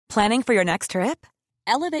Planning for your next trip?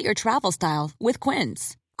 Elevate your travel style with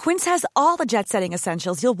Quince. Quince has all the jet-setting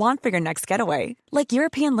essentials you'll want for your next getaway, like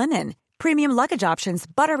European linen, premium luggage options,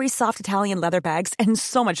 buttery soft Italian leather bags, and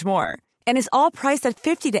so much more. And is all priced at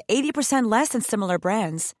 50 to 80% less than similar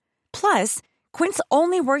brands. Plus, Quince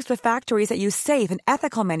only works with factories that use safe and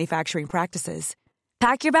ethical manufacturing practices.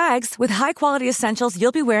 Pack your bags with high-quality essentials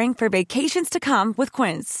you'll be wearing for vacations to come with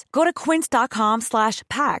Quince. Go to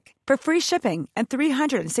quince.com/pack for free shipping and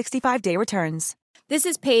 365-day returns. This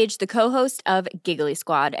is Paige, the co-host of Giggly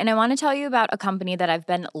Squad, and I want to tell you about a company that I've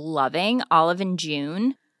been loving, Olive &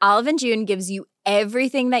 June. Olive & June gives you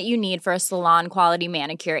everything that you need for a salon-quality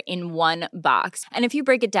manicure in one box. And if you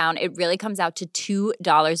break it down, it really comes out to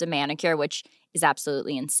 $2 a manicure, which is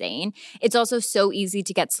absolutely insane. It's also so easy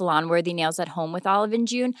to get salon-worthy nails at home with Olive &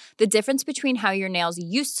 June. The difference between how your nails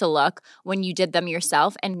used to look when you did them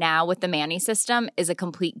yourself and now with the Mani system is a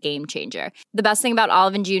complete game changer. The best thing about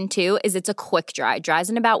Olive & June, too, is it's a quick dry. Dries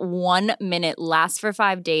in about 1 minute, lasts for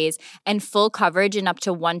 5 days, and full coverage in up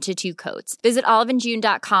to 1 to 2 coats. Visit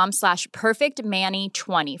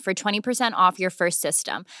oliveandjune.com/perfectmani20 for 20% off your first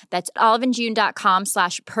system. That's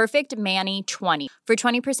oliveandjune.com/perfectmani20 for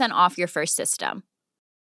 20% off your first system.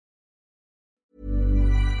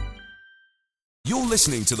 You're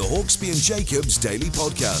listening to the Hawksby and Jacobs Daily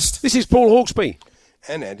Podcast. This is Paul Hawksby.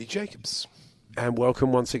 And Andy Jacobs. And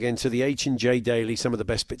welcome once again to the H&J Daily, some of the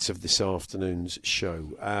best bits of this afternoon's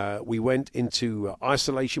show. We went into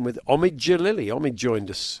isolation with Omid Jalili. Omid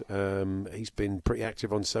joined us. He's been pretty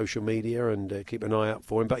active on social media and keep an eye out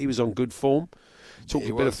for him. But he was on good form. Talked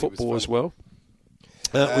a bit of football as well.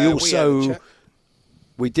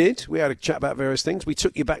 We did. We had a chat about various things. We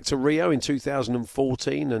took you back to Rio in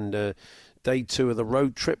 2014 and day 2 of the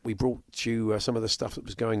road trip. We brought you some of the stuff that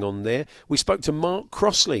was going on there. We spoke to Mark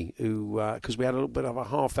Crossley, who because we had a little bit of a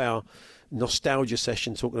half-hour nostalgia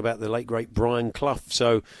session talking about the late, great Brian Clough.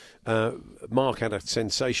 So Mark had a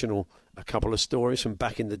couple of stories from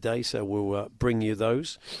back in the day, so we'll bring you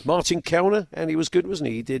those. Martin Kellner, and he was good, wasn't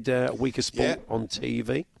he? He did a week of sport on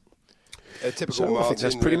TV. Typical Martin, I think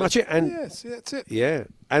that's pretty much it. And yes, that's it. Yeah,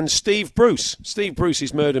 and Steve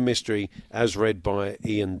Bruce's Murder Mystery, as read by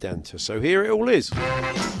Ian Danter. So here it all is.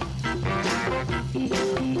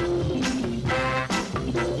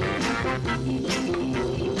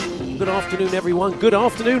 Good afternoon, everyone. Good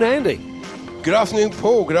afternoon, Andy. Good afternoon,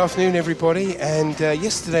 Paul. Good afternoon, everybody. And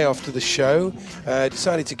yesterday after the show,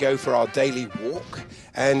 decided to go for our daily walk.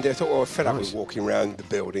 And I thought, well, I fed up with walking around the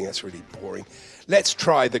building. That's really boring. Let's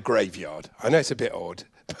try the graveyard. I know it's a bit odd,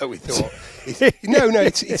 but we thought,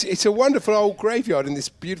 it's a wonderful old graveyard in this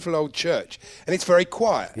beautiful old church, and it's very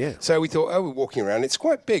quiet. Yeah. So we thought, we're walking around. It's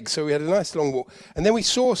quite big, so we had a nice long walk. And then we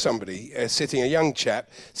saw somebody a young chap,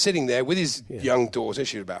 sitting there with his young daughter.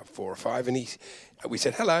 She was about 4 or 5, and we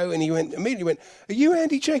said hello, and he immediately went, "Are you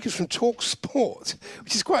Andy Jacobs from Talk Sport?"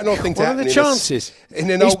 Which is quite an odd thing to happen. What are the chances?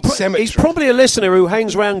 In an old cemetery. He's probably a listener who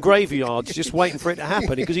hangs around graveyards just waiting for it to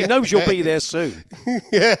happen because he knows you'll be there soon.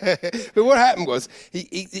 Yeah, but what happened was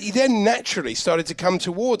he then naturally started to come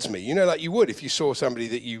towards me, like you would if you saw somebody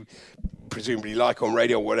that you presumably like on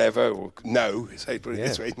radio or whatever, or no, say put it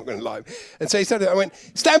this way, he's not going to like. And so he started, I went,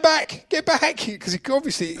 "Stand back, get back," because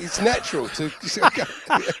obviously it's natural to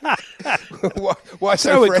why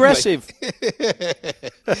so aggressive?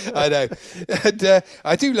 I know. And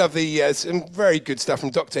I do love some very good stuff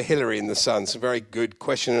from Dr. Hillary in The Sun, some very good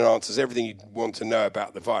question and answers, everything you'd want to know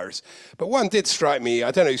about the virus. But one did strike me,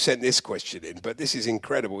 I don't know who sent this question in, but this is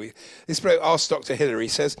incredible. This bloke asked Dr. Hillary,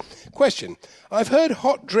 says, "Question, I've heard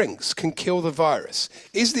hot drinks can kill the virus.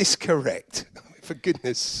 Is this correct?" For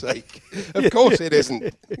goodness sake. Of course it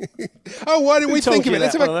isn't. Why didn't we think of it?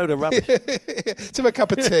 Let's have a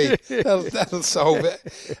cup of tea. That'll solve it.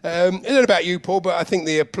 I don't know about you, Paul, but I think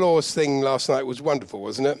the applause thing last night was wonderful,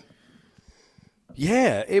 wasn't it?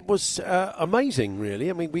 Yeah, it was amazing, really.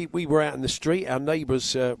 I mean, we were out in the street. Our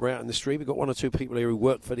neighbours were out in the street. We've got 1 or 2 people here who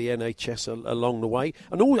work for the NHS along the way.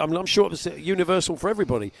 And I'm sure it was universal for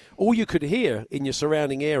everybody. All you could hear in your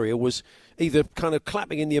surrounding area was either kind of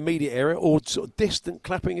clapping in the immediate area or sort of distant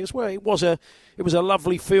clapping as well. It was a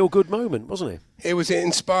lovely feel-good moment, wasn't it? It was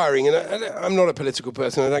inspiring, and I'm not a political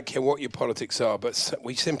person. I don't care what your politics are, but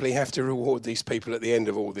we simply have to reward these people at the end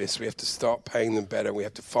of all this. We have to start paying them better. We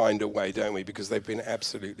have to find a way, don't we? Because they've been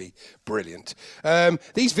absolutely brilliant.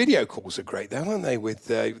 These video calls are great, though, aren't they, with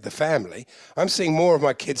the family? I'm seeing more of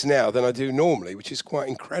my kids now than I do normally, which is quite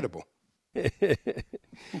incredible.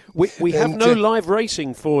 We have no live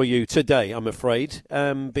racing for you today, I'm afraid,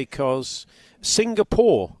 because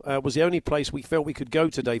Singapore was the only place we felt we could go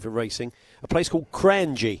today for racing, a place called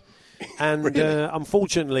Kranji. And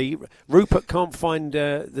unfortunately, Rupert can't find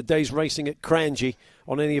the day's racing at Cranji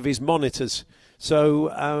on any of his monitors. So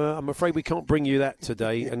I'm afraid we can't bring you that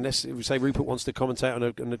today, unless we say Rupert wants to commentate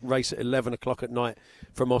on a race at 11 o'clock at night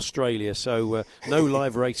from Australia. So no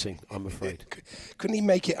live racing, I'm afraid. Couldn't he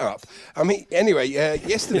make it up? I mean, anyway,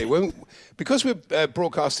 yesterday, because we're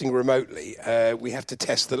broadcasting remotely, we have to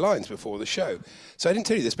test the lines before the show. So I didn't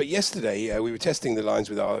tell you this, but yesterday we were testing the lines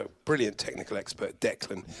with our brilliant technical expert,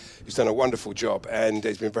 Declan, who's done a wonderful job and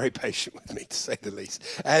has been very patient with me, to say the least.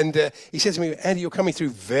 And he said to me, Andy, you're coming through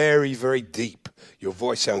very, very deep. Your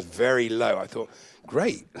voice sounds very low. I thought,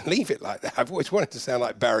 great, leave it like that. I've always wanted to sound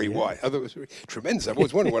like Barry White. I thought it was really tremendous. I've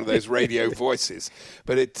always wanted one of those radio voices,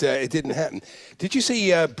 but it didn't happen. Did you see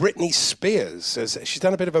Britney Spears? She's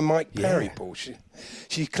done a bit of a Mike Perry, Paul.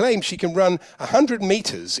 She claims she can run 100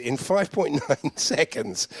 metres in 5.9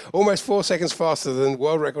 seconds, almost 4 seconds faster than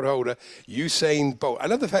world record holder Usain Bolt. I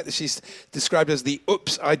love the fact that she's described as the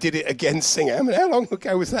 "Oops, I Did It Again" singer. I mean, how long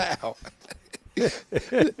ago was that out?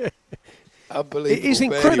 Unbelievable. It is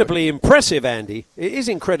incredibly impressive, Andy. It is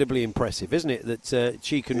incredibly impressive, isn't it, that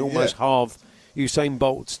she can almost halve Usain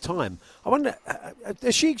Bolt's time. I wonder,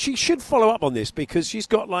 she should follow up on this, because she's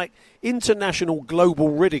got like international global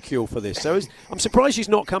ridicule for this. So I'm surprised she's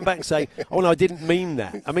not come back and say, oh no, I didn't mean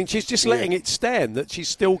that. I mean, she's just letting it stand that she's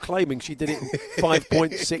still claiming she did it in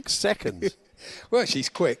 5.6 seconds. Well, she's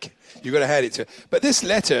quick. You've got to hand it to her. But this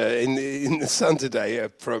letter in the Sun today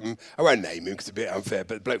from, I won't name him because it's a bit unfair,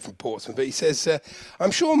 but a bloke from Portsmouth, but he says,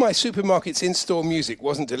 I'm sure my supermarket's in-store music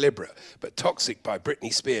wasn't deliberate, but Toxic by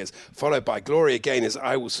Britney Spears, followed by Gloria Gaynor's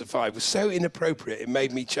I Will Survive, was so inappropriate it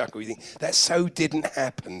made me chuckle. You think, that so didn't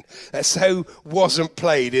happen. That so wasn't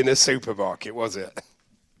played in a supermarket, was it?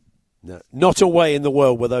 No, not a way in the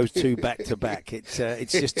world were those two back to back. It's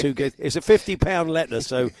just too good. It's a £50 letter,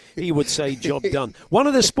 so he would say job done. One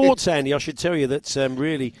of the sports, Andy, I should tell you, that's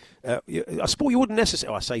really a sport you wouldn't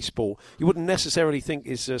necessarily. I say sport you wouldn't necessarily think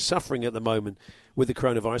is suffering at the moment with the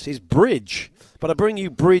coronavirus is bridge. But I bring you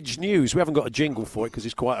bridge news. We haven't got a jingle for it because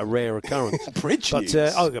it's quite a rare occurrence. Bridge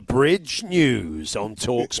news. Bridge news on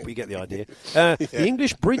Talks. But you get the idea. The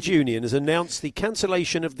English Bridge Union has announced the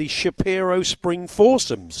cancellation of the Shapiro Spring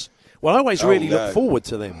Foursomes. Well, I always really look forward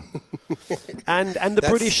to them. and the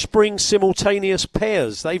British Spring Simultaneous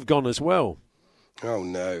Pairs, they've gone as well. Oh,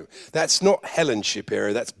 no. That's not Helen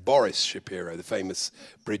Shapiro, that's Boris Shapiro, the famous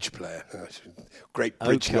bridge player. Great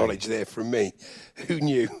bridge knowledge there from me. Who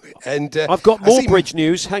knew? And I've got more bridge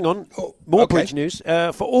news. Hang on. Bridge news.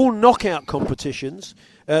 For all knockout competitions,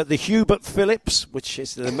 the Hubert Phillips, which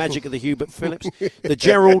is the magic of the Hubert Phillips, the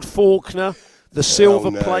Gerald Faulkner, the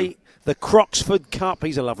Silver Plate, the Croxford Cup,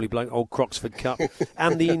 he's a lovely bloke, old Croxford Cup,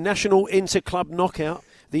 and the National Interclub Knockout.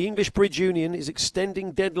 The English Bridge Union is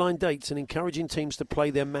extending deadline dates and encouraging teams to play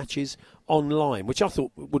their matches online, which I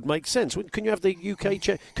thought would make sense. Can you have the UK?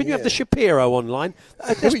 Can you have the Shapiro online?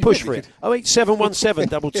 Let's push for it.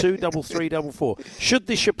 08717 223344. Should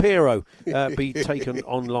the Shapiro be taken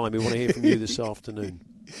online? We want to hear from you this afternoon.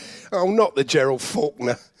 Oh, not the Gerald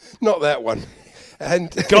Faulkner, not that one.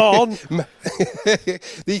 And gone.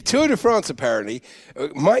 The Tour de France apparently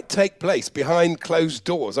might take place behind closed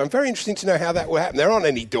doors. I'm very interested to know how that will happen. There aren't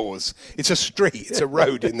any doors. It's a street. It's a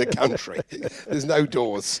road in the country. There's no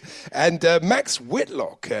doors. And Max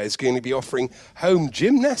Whitlock is going to be offering home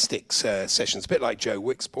gymnastics sessions, a bit like Joe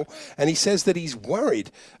Wixpall. And he says that he's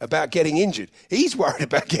worried about getting injured. He's worried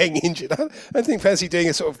about getting injured. I don't think fancy doing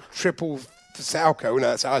a sort of triple Salchow. No,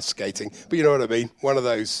 that's ice skating. But you know what I mean. One of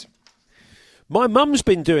those. My mum's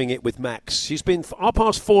been doing it with Max. She's been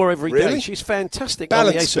 4:30 every day. Really? She's fantastic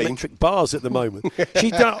Balance on the asymmetric bars at the moment.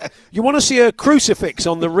 You want to see her crucifix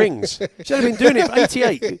on the rings? She's only been doing it for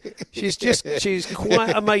 88. She's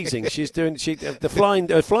quite amazing. She's doing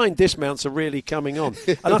the flying dismounts are really coming on.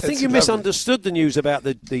 And I think you misunderstood the news about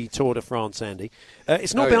the Tour de France, Andy.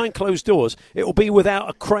 It's not behind closed doors. It will be without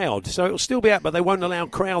a crowd, so it will still be out, but they won't allow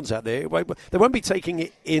crowds out there. They won't be taking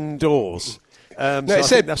it indoors. So I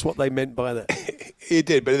think that's what they meant by that. It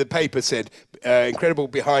did, but the paper said incredible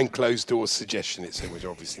behind closed doors suggestion, it said, which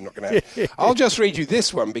obviously not going to happen. I'll just read you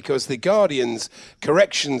this one because the Guardian's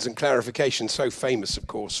corrections and clarifications, so famous, of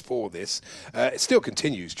course, for this, it still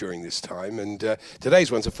continues during this time. And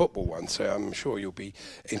today's one's a football one, so I'm sure you'll be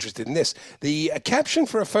interested in this. The caption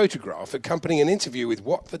for a photograph accompanying an interview with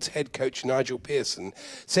Watford's head coach Nigel Pearson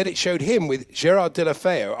said it showed him with Gerard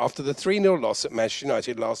Deulofeu after the 3-0 loss at Manchester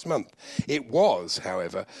United last month. It was,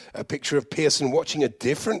 however, a picture of Pearson watching a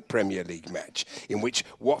different Premier League match in which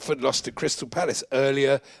Watford lost to Crystal Palace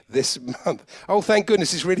earlier this month. Oh, thank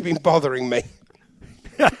goodness, it's really been bothering me.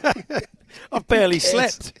 I've barely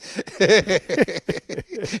slept.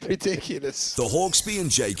 Ridiculous. The Hawksby and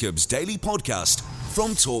Jacobs Daily Podcast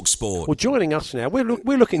from TalkSport. Well, joining us now, we're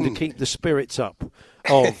looking to keep the spirits up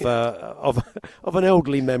of an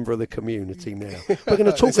elderly member of the community now. We're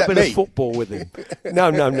going to talk a bit of football with him.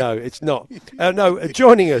 No, it's not.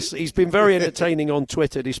 Joining us, he's been very entertaining on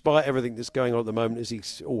Twitter, despite everything that's going on at the moment, as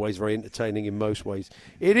he's always very entertaining in most ways.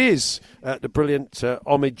 It is the brilliant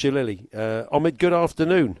Omid Jalili. Omid, good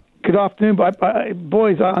afternoon. Good afternoon,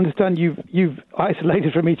 boys. I understand you've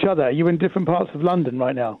isolated from each other. Are you in different parts of London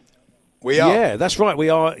right now? We are. Yeah, that's right. We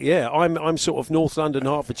are. Yeah, I'm sort of North London,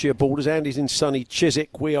 Hertfordshire borders. Andy's in sunny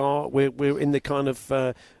Chiswick. We're in the kind of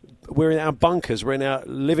we're in our bunkers. We're in our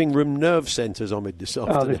living room nerve centres. Omid, this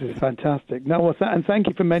afternoon. Oh, this is fantastic. No, and thank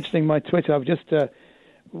you for mentioning my Twitter. I've just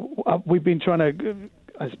we've been trying to,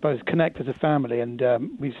 I suppose, connect as a family, and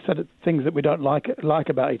we've said things that we don't like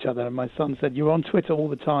about each other. And my son said, "You're on Twitter all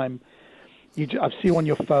the time. I see you on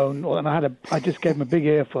your phone." And I just gave him a big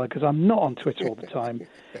earful because I'm not on Twitter all the time.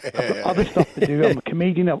 I've got other stuff to do. I'm a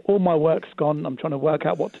comedian. All my work's gone. I'm trying to work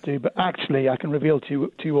out what to do. But actually, I can reveal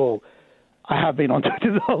to you all, I have been on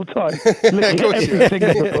Twitter the whole time, looking at every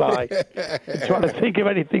single reply, and trying to think of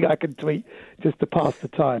anything I can tweet just to pass the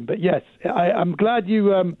time. But yes, I'm glad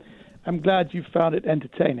you. I'm glad you found it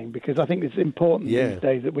entertaining, because I think it's important these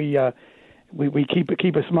days that we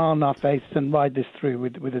keep a smile on our face and ride this through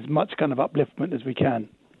with as much kind of upliftment as we can.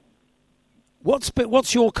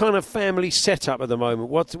 What's your kind of family setup at the moment?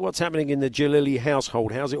 What's happening in the Jalili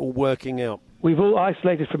household? How's it all working out? We've all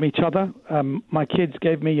isolated from each other. My kids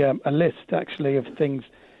gave me a list, actually, of things,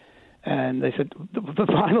 and they said the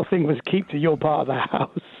final thing was keep to your part of the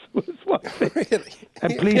house. Was one thing. Really?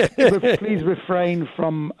 And please refrain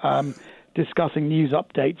from discussing news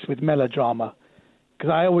updates with melodrama,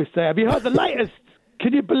 because I always say, "Have you heard the latest?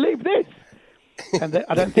 Can you believe this?" And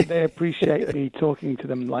I don't think they appreciate me talking to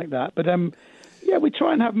them like that. But we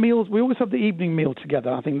try and have meals. We always have the evening meal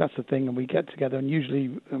together. I think that's the thing, and we get together and usually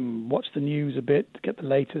watch the news a bit to get the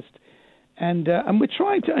latest. And we're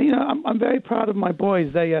trying to. I'm very proud of my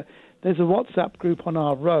boys. There's a WhatsApp group on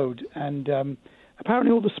our road, and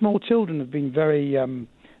apparently all the small children have been very.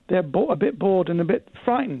 They're a bit bored and a bit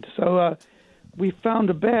frightened. So we found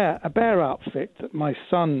a bear outfit that my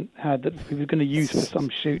son had that he was going to use for some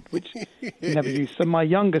shoot, which he never used. So my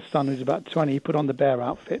youngest son, who's about 20, put on the bear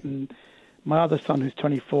outfit, and my other son, who's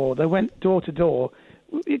 24, they went door to door,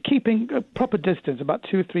 keeping a proper distance, about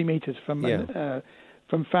 2 or 3 meters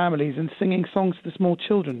from families, and singing songs to the small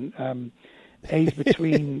children, aged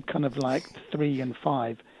between kind of like 3 and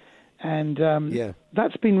 5. And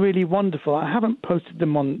that's been really wonderful. I haven't posted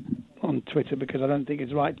them on Twitter because I don't think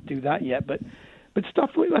it's right to do that yet. But stuff,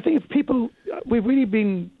 I think if people, we've really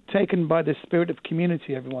been taken by the spirit of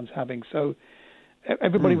community everyone's having. So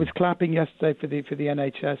everybody was clapping yesterday for the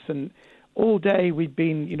NHS, and all day we've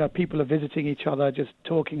been, people are visiting each other, just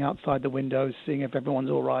talking outside the windows, seeing if everyone's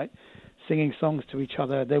all right, singing songs to each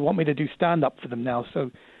other. They want me to do stand-up for them now, so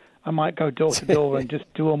I might go door to door and just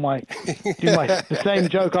do the same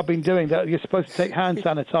joke I've been doing, that you're supposed to take hand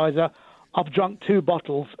sanitizer. I've drunk 2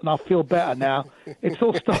 bottles and I feel better now. It's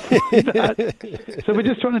all stuff like that. So we're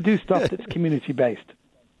just trying to do stuff that's community-based.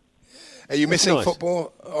 Are you missing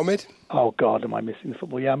football, Omid? Oh, God, am I missing the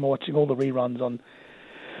football? Yeah, I'm watching all the reruns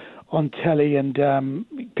on telly, and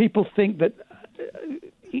people think that,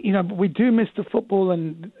 we do miss the football,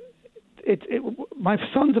 and my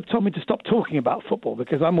sons have told me to stop talking about football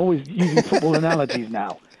because I'm always using football analogies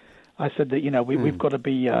now. I said that we've got to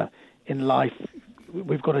be in life.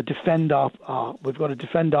 We've got to defend our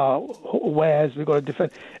wares. We've got to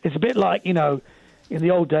defend. It's a bit like in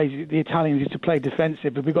the old days the Italians used to play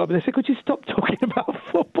defensive, but they said, "Could you stop talking about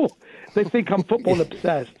football?" They think I'm football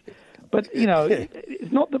obsessed. But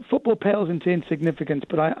it's not that football pales into insignificance,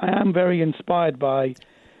 but I am very inspired by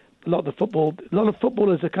a lot of football. A lot of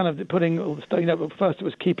footballers are kind of putting all the stuff. First it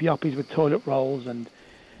was keepy uppies with toilet rolls, and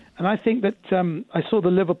I think that I saw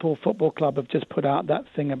the Liverpool Football Club have just put out that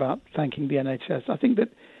thing about thanking the NHS. I think that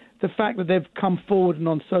the fact that they've come forward and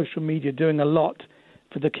on social media doing a lot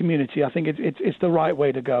for the community, I think it's the right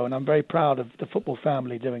way to go, and I'm very proud of the football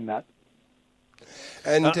family doing that.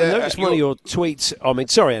 And I noticed one of your tweets.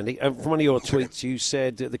 Sorry, Andy. From one of your tweets, you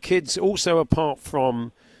said that the kids also, apart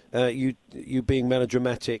from you being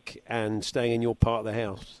melodramatic and staying in your part of the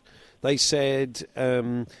house, they said,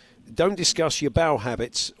 don't discuss your bowel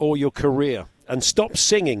habits or your career, and stop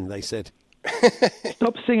singing, they said.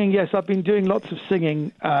 Stop singing, yes. I've been doing lots of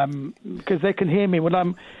singing because they can hear me when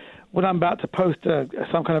I'm about to post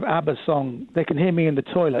some kind of ABBA song. They can hear me in the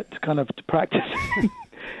toilet to practice.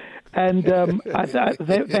 And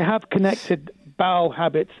they have connected bowel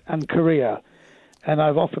habits and career. And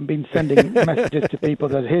I've often been sending messages to people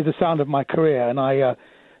that here's the sound of my career, and I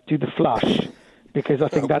do the flush, because I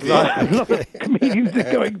think that's a lot of comedians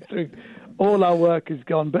are going through. All our work is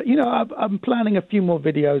gone. But, I'm planning a few more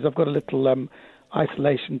videos. I've got a little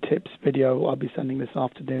isolation tips video I'll be sending this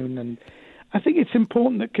afternoon. And I think it's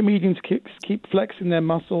important that comedians keep flexing their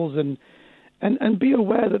muscles and be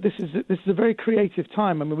aware that this is a very creative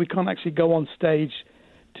time. I mean, we can't actually go on stage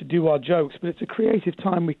to do our jokes, but it's a creative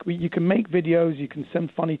time. You can make videos, you can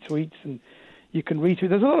send funny tweets, and you can retweet.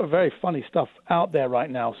 There's a lot of very funny stuff out there right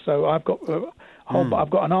now. So I've got I've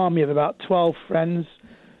got an army of about 12 friends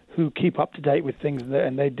who keep up to date with things,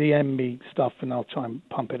 and they DM me stuff, and I'll try and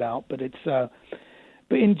pump it out. But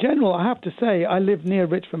but in general, I have to say, I live near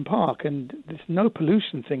Richmond Park, and this no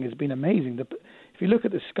pollution thing has been amazing. If you look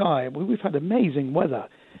at the sky, we've had amazing weather.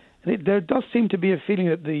 And there does seem to be a feeling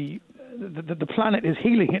that the planet is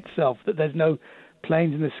healing itself, that there's no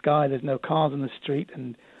planes in the sky, there's no cars on the street,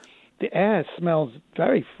 and the air smells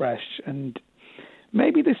very fresh. And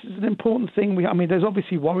maybe this is an important thing. There's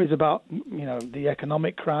obviously worries about, the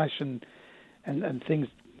economic crash and things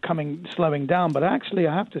slowing down. But actually,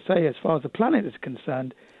 I have to say, as far as the planet is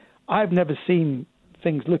concerned, I've never seen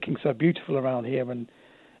things looking so beautiful around here. And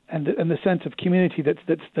the sense of community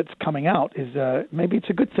that's coming out is maybe it's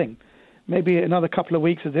a good thing. Maybe another couple of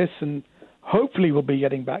weeks of this, and hopefully we'll be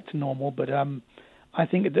getting back to normal. But I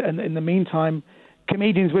think in the meantime,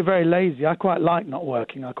 comedians, we're very lazy. I quite like not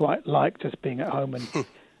working. I quite like just being at home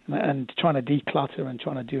and trying to declutter and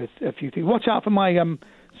trying to do a few things. Watch out for my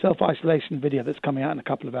self-isolation video that's coming out in a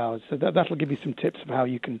couple of hours. So that'll give you some tips of how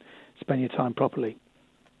you can spend your time properly.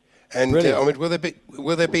 And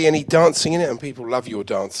will there be any dancing in it? And people love your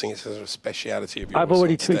dancing. It's a speciality of yours. I've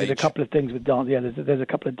already tweeted a couple of things with dance. Yeah, there's a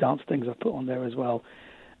couple of dance things I've put on there as well.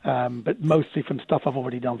 But mostly from stuff I've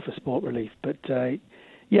already done for Sport Relief. But I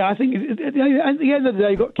think at the end of the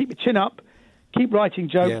day, you've got to keep your chin up, keep writing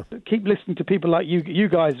jokes, keep listening to people like you. You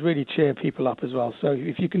guys really cheer people up as well. So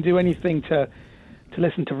if you can do anything to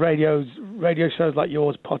listen to radio shows like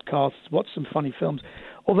yours, podcasts, watch some funny films.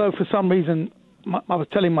 Although for some reason, I was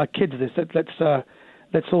telling my kids this, that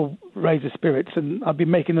let's all raise the spirits, and I've been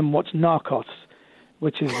making them watch Narcos,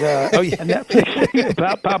 which is a Netflix thing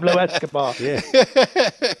about Pablo Escobar. Yeah.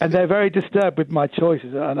 And they're very disturbed with my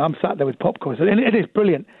choices, and I'm sat there with popcorn. And it is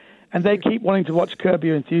brilliant. And they keep wanting to watch Curb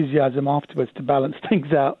Your Enthusiasm afterwards to balance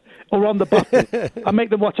things out, or on the buses. I make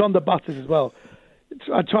them watch on the buses as well.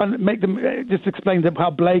 I try and make them just explain to them how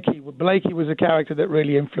Blakey was a character that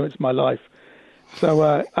really influenced my life. So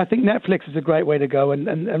I think Netflix is a great way to go.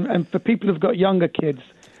 And for people who've got younger kids,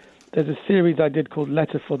 there's a series I did called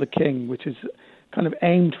Letter for the King, which is kind of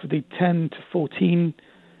aimed for the 10 to 14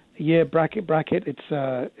 year bracket. It's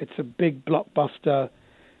a big blockbuster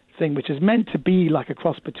thing, which is meant to be like a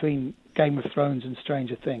cross between Game of Thrones and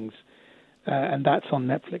Stranger Things. And that's on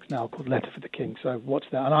Netflix now, called Letter for the King. So watch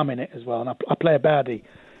that. And I'm in it as well. And I play a baddie.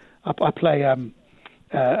 I play a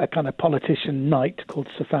kind of politician knight called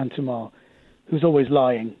Safantumar, who's always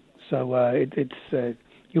lying. So it's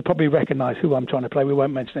you'll probably recognise who I'm trying to play. We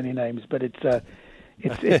won't mention any names, but it's a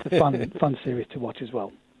fun series to watch as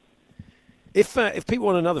well. If people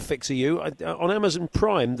want another fix of you, on Amazon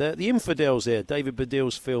Prime, the Infidels there, David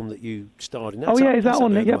Baddiel's film that you starred in. Is that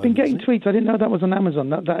on there? Yeah, I've been getting tweets. I didn't know that was on Amazon.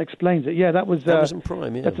 That explains it. Yeah, that was Amazon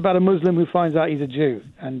Prime. Yeah, that's about a Muslim who finds out he's a Jew,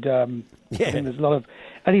 and I think there's a lot of,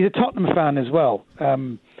 and he's a Tottenham fan as well,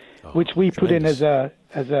 which we put in as a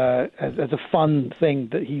fun thing,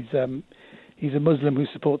 that he's a Muslim who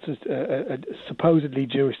supports a supposedly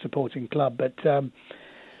Jewish supporting club, but.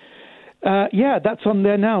 That's on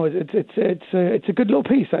there now. It's a good little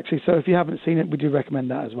piece, actually. So if you haven't seen it, we do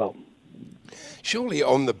recommend that as well. Surely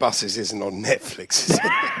On the Buses isn't on Netflix, is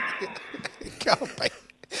it? It can't be.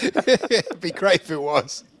 It'd be great if it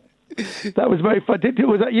was. That was very fun.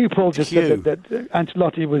 Was that you, Paul, just said that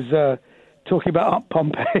Ancelotti was talking about Aunt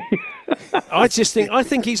Pompey? I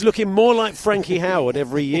think he's looking more like Frankie Howard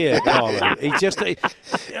every year, Carlo. He just...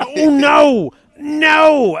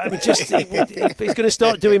 No! I mean, he's going to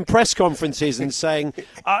start doing press conferences and saying,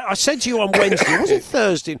 I said to you on Wednesday, was it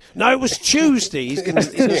Thursday? No, it was Tuesday. He's going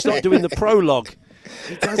to start doing the prologue.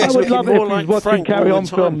 I would love it if he's watching Carry On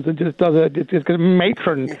films and just does a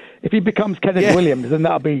matron. If he becomes Kenneth Williams, then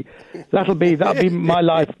that'll be my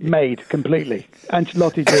life made completely.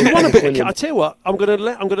 Ancelotti doing Kenneth Williams. I tell you what, I'm going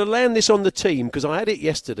to land this on the team, because I had it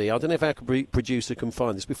yesterday. I don't know if our producer can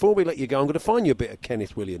find this. Before we let you go, I'm going to find you a bit of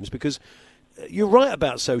Kenneth Williams, because you're right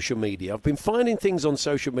about social media. I've been finding things on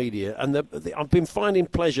social media, and I've been finding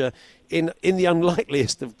pleasure in the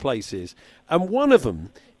unlikeliest of places. And one of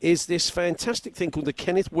them is this fantastic thing called the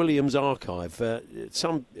Kenneth Williams Archive.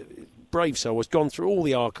 Some brave soul has gone through all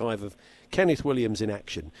the archive of Kenneth Williams in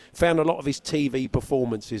action, found a lot of his TV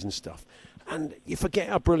performances and stuff. And you forget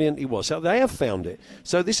how brilliant he was. So they have found it.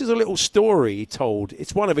 So this is a little story he told.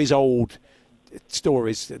 It's one of his old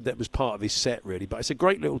stories that was part of his set, really. But it's a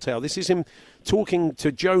great little tale. This is him talking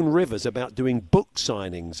to Joan Rivers about doing book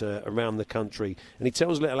signings around the country. And he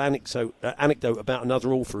tells a little anecdote about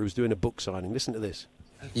another author who's doing a book signing. Listen to this.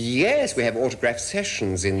 Yes, we have autograph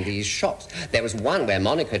sessions in these shops. There was one where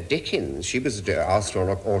Monica Dickens, she was asked for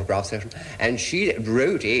an autograph session, and she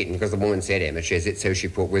wrote in, because the woman said Emma Chesett, so she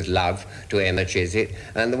put with love to Emma Chesett.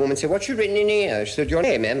 And the woman said, "What's you written in here?" She said, "Your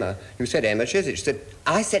name, Emma." You said Emma Chesett. She said,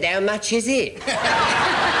 "I said, how much is it?"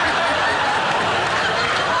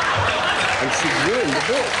 And she ruined the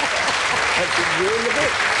book.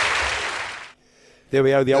 There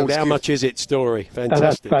we go, the old "how much is it" story.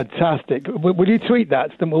 Fantastic. That's fantastic. Will you tweet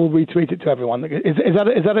that? Then we'll retweet it to everyone. Is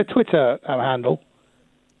that a Twitter handle?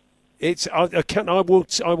 I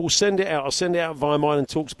will send it out. I'll send it out via mine and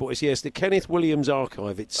TalkSport. It's the Kenneth Williams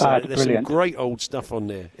Archive. There's some great old stuff on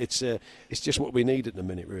there. It's just what we need at the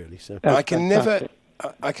minute, really. So I can never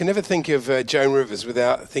think of Joan Rivers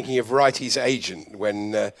without thinking of Wrighty's agent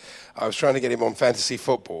when I was trying to get him on fantasy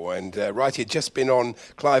football, and Wrighty had just been on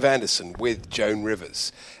Clive Anderson with Joan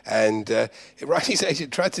Rivers, and Wrighty's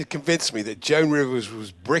agent tried to convince me that Joan Rivers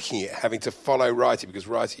was bricking it, having to follow Wrighty because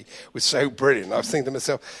Wrighty was so brilliant. I was thinking to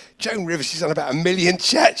myself, Joan Rivers, she's done about 1 million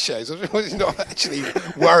chat shows. I was not actually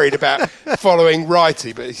worried about following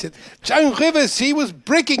Wrighty, but he said, Joan Rivers, he was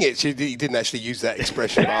bricking it. He didn't actually use that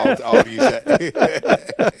expression. I'll use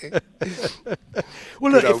that.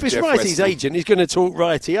 Well, look, if it's Wrighty's agent, he's going to talk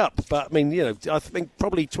Wrighty up. But, I mean, I think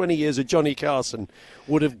probably 20 years of Johnny Carson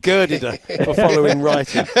would have girded her for following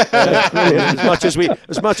Wrighty.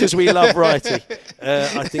 As much as we love Wrighty,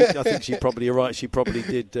 I think she's probably right. She probably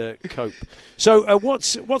did cope. So,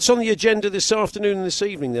 what's on the agenda this afternoon and this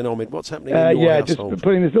evening, then, Omid? What's happening in your household? Just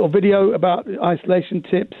putting this little video about isolation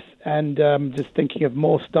tips and just thinking of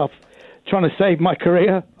more stuff. Trying to save my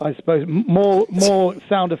career, I suppose. More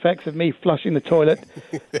sound effects of me flushing the toilet.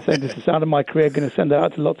 Saying this is the sound of my career. Going to send that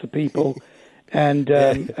out to lots of people, and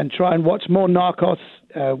try and watch more Narcos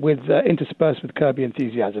interspersed with Curb Your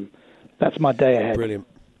Enthusiasm. That's my day ahead. Brilliant.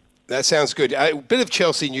 That sounds good. A bit of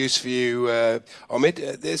Chelsea news for you,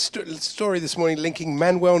 Omid. There's a story this morning linking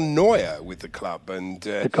Manuel Neuer with the club. And,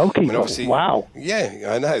 the goalkeeper, wow.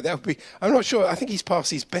 Yeah, I know. That would be. I'm not sure. I think he's past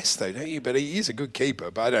his best, though, don't you? But he is a good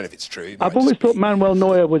keeper, but I don't know if it's true. I've always thought Manuel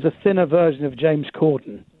Neuer was a thinner version of James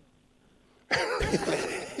Corden.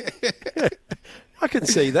 I can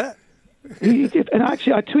see that. He did. And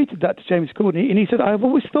actually, I tweeted that to James Corden, and he said, I've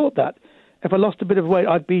always thought that if I lost a bit of weight,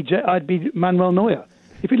 I'd be Manuel Neuer.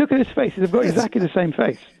 If you look at his face, they've got exactly the same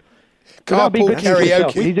face. Carpool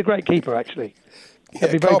karaoke. He's a great keeper, actually. Yeah,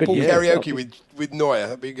 carpool karaoke with Neuer.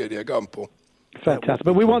 That'd be good. Yeah, go on, Paul. Fantastic.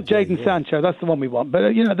 But we want Jadon Sancho. That's the one we want. But,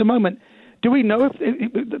 at the moment, do we know if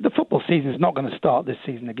the football season is not going to start this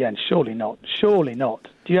season again? Surely not. Surely not.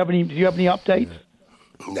 Do you have any updates?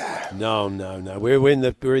 No. We're in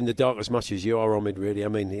the dark as much as you are, Omid, really. I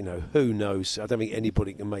mean, who knows? I don't think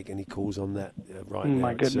anybody can make any calls on that right now.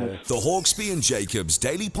 My goodness. The Hawksbee and Jacobs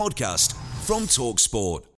Daily Podcast from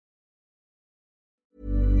TalkSport.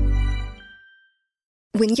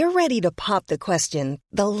 When you're ready to pop the question,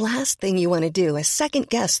 the last thing you want to do is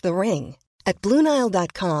second-guess the ring. At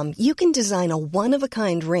BlueNile.com, you can design a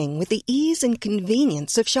one-of-a-kind ring with the ease and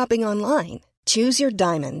convenience of shopping online. Choose your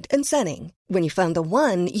diamond and setting. When you find the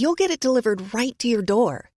one, you'll get it delivered right to your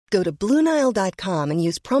door. Go to BlueNile.com and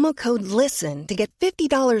use promo code LISTEN to get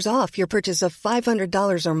 $50 off your purchase of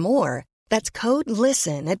 $500 or more. That's code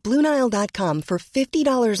LISTEN at BlueNile.com for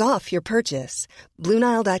 $50 off your purchase.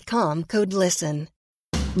 BlueNile.com, code LISTEN.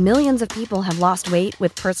 Millions of people have lost weight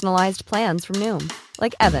with personalized plans from Noom.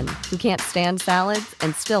 Like Evan, who can't stand salads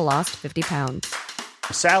and still lost 50 pounds.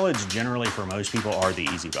 Salads generally for most people are the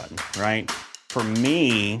easy button, right? For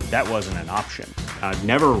me, that wasn't an option. I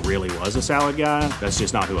never really was a salad guy. That's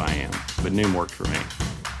just not who I am. But Noom worked for me.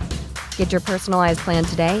 Get your personalized plan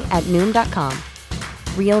today at Noom.com.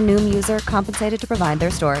 Real Noom user compensated to provide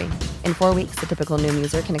their story. In 4 weeks, the typical Noom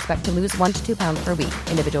user can expect to lose 1 to 2 pounds per week.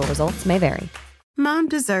 Individual results may vary. Mom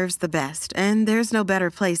deserves the best, and there's no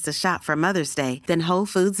better place to shop for Mother's Day than Whole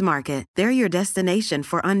Foods Market. They're your destination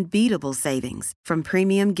for unbeatable savings, from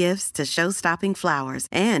premium gifts to show-stopping flowers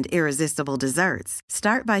and irresistible desserts.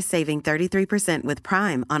 Start by saving 33% with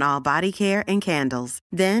Prime on all body care and candles.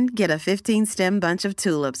 Then get a 15-stem bunch of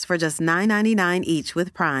tulips for just $9.99 each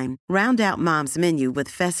with Prime. Round out Mom's menu with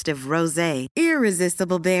festive rosé,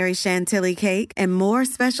 irresistible berry chantilly cake, and more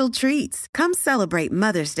special treats. Come celebrate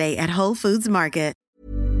Mother's Day at Whole Foods Market.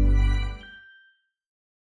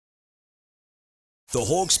 The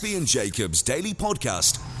Hawksby and Jacobs Daily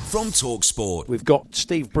Podcast from TalkSport. We've got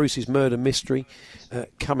Steve Bruce's murder mystery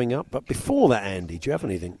coming up, but before that, Andy, do you have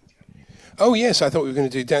anything? Oh, yes, I thought we were going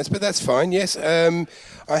to do dance, but that's fine, yes.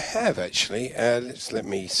 I have, actually. Let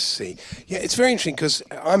me see. Yeah, it's very interesting because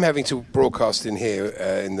I'm having to broadcast in here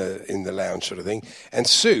in the lounge sort of thing, and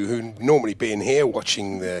Sue, who'd normally be in here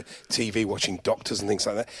watching the TV, watching doctors and things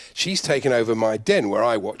like that, she's taken over my den where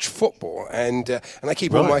I watch football, and I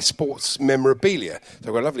keep all my sports memorabilia. So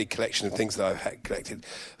I've got a lovely collection of things that I've had collected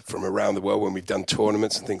from around the world when we've done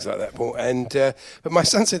tournaments and things like that, Paul. And but my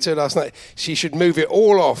son said to her last night she should move it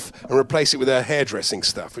all off and replace it with her hairdressing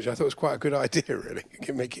stuff, which I thought was quite a good idea, really. It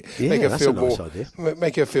can make her feel more,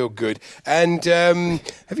 make her feel good. And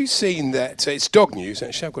have you seen that? It's dog news.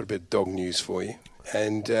 Actually, I've got a bit of dog news for you.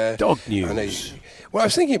 And dog news. Well, I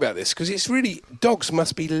was thinking about this because it's really, dogs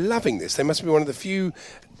must be loving this. They must be one of the few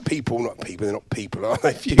people, they're not people, are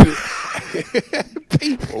they? Few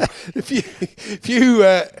people, few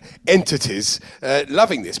entities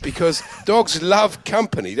loving this, because dogs love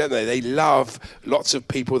company, don't they? They love lots of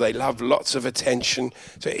people, they love lots of attention.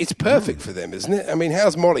 So it's perfect for them, isn't it? I mean,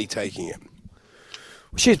 how's Molly taking it?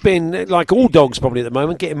 She's been, like all dogs probably at the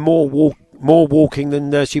moment, getting more walking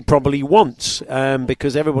than she probably wants,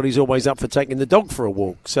 because everybody's always up for taking the dog for a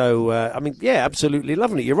walk. So, I mean, yeah, absolutely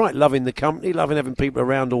loving it. You're right, loving the company, loving having people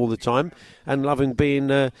around all the time, and loving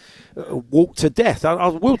being walked to death. I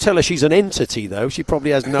will tell her she's an entity, though. She probably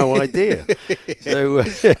has no idea. So,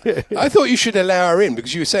 I thought you should allow her in,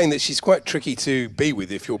 because you were saying that she's quite tricky to be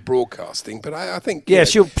with if you're broadcasting, but I think... Yeah,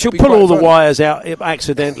 she'll pull all the wires out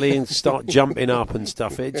accidentally and start jumping up and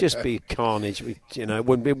stuff. It'd just be carnage. It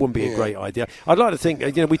wouldn't be a great idea. I'd like to think,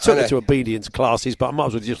 we took her to obedience classes, but I might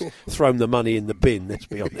as well just throw the money in the bin, let's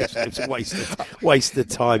be honest. It's a waste of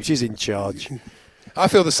time. She's in charge. I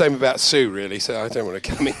feel the same about Sue, really, so I don't want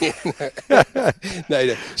to come in.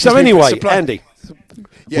 No. So anyway, Andy,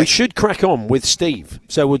 we should crack on with Steve.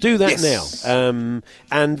 So we'll do that now.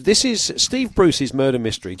 And this is Steve Bruce's murder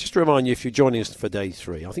mystery. Just to remind you, if you're joining us for day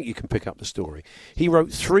 3, I think you can pick up the story. He wrote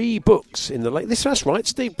 3 books in the late... That's right,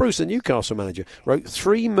 Steve Bruce, the Newcastle manager, wrote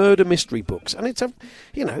 3 murder mystery books. And it's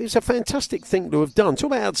a fantastic thing to have done.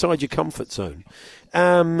 Talk about outside your comfort zone.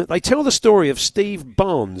 They tell the story of Steve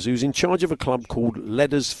Barnes, who's in charge of a club called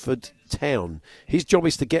Leddersford Town. His job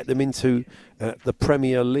is to get them into the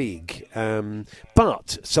Premier League.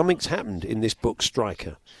 But something's happened in this book,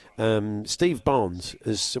 Striker. Steve Barnes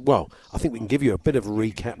is, I think we can give you a bit of a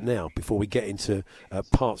recap now before we get into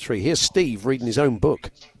part 3. Here's Steve reading his own book.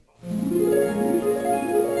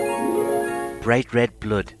 Bright red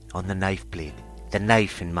blood on the knife blade, the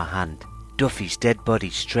knife in my hand. Duffy's dead body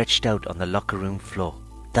stretched out on the locker room floor.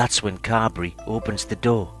 That's when Carberry opens the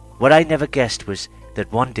door. What I never guessed was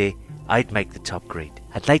that one day I'd make the top grade.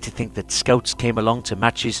 I'd like to think that scouts came along to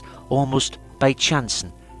matches almost by chance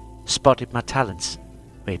and spotted my talents.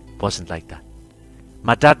 It wasn't like that.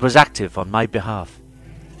 My dad was active on my behalf.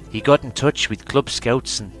 He got in touch with club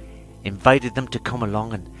scouts and invited them to come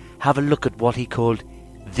along and have a look at what he called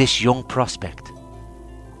this young prospect.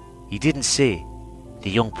 He didn't say the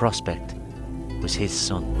young prospect was his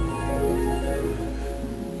son.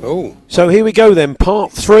 Oh. So here we go then,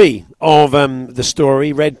 part 3 of the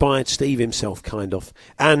story, read by Steve himself, kind of.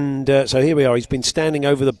 And so here we are. He's been standing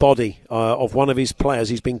over the body of one of his players.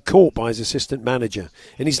 He's been caught by his assistant manager.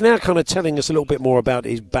 And he's now kind of telling us a little bit more about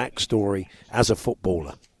his backstory as a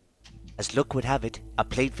footballer. As luck would have it, I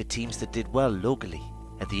played for teams that did well locally.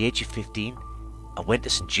 At the age of 15, I went to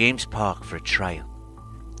St James Park for a trial.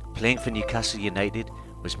 Playing for Newcastle United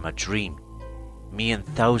was my dream. Me and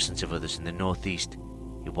thousands of others in the northeast.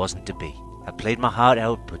 It wasn't to be. I played my heart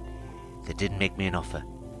out, but they didn't make me an offer.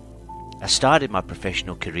 I started my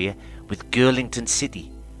professional career with Girlington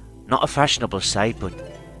City. Not a fashionable side, but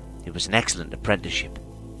it was an excellent apprenticeship.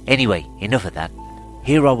 Anyway, enough of that.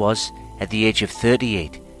 Here I was, at the age of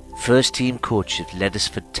 38, first team coach at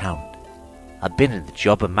Leddersford Town. I'd been in the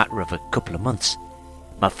job a matter of a couple of months.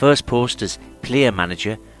 My first post as player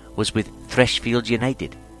manager was with Freshfield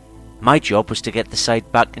United. My job was to get the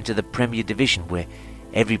side back into the Premier Division, where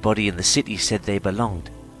everybody in the city said they belonged.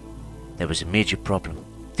 there was a major problem.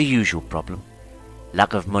 The usual problem.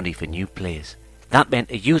 Lack of money for new players. That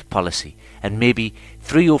meant a youth policy, and maybe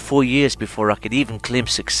 3 or 4 years before I could even claim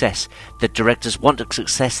success, the directors wanted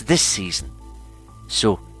success this season.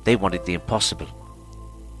 So they wanted the impossible.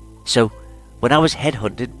 So, when I was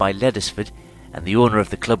headhunted by Leddersford, and the owner of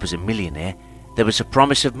the club was a millionaire, there was a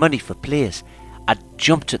promise of money for players. I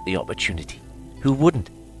jumped at the opportunity. Who wouldn't?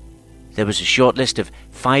 There was a short list of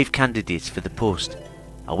 5 candidates for the post.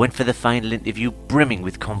 I went for the final interview brimming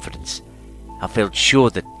with confidence. I felt sure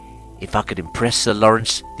that if I could impress Sir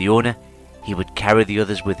Lawrence, the owner, he would carry the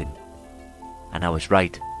others with him. And I was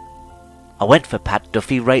right. I went for Pat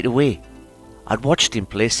Duffy right away. I'd watched him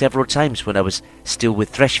play several times when I was still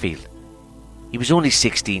with Threshfield. He was only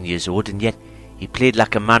 16 years old, and yet he played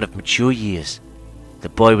like a man of mature years. The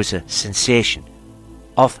boy was a sensation,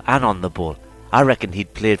 off and on the ball. I reckon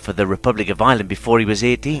he'd played for the Republic of Ireland before he was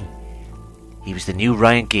 18. He was the new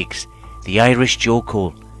Ryan Giggs, the Irish Joe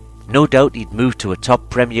Cole. No doubt he'd moved to a top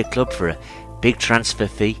Premier club for a big transfer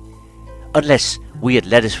fee, unless we at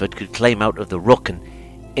Leddersford could climb out of the ruck and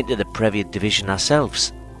into the Premier Division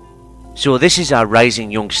ourselves. So this is our rising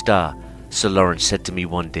young star, Sir Lawrence said to me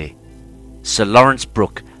one day. Sir Lawrence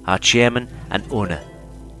Brooke, our chairman and owner.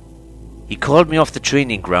 He called me off the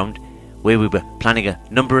training ground where we were planning a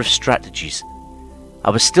number of strategies. I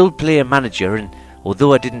was still player manager, and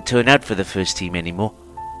although I didn't turn out for the first team anymore,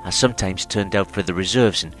 I sometimes turned out for the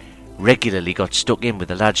reserves and regularly got stuck in with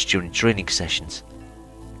the lads during training sessions.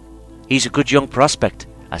 He's a good young prospect,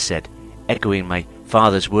 I said, echoing my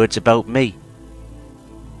father's words about me.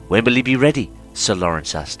 When will he be ready? Sir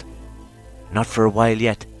Lawrence asked. Not for a while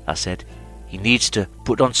yet, I said. He needs to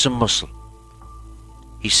put on some muscle.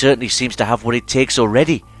 He certainly seems to have what it takes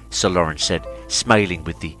already, Sir Lawrence said, smiling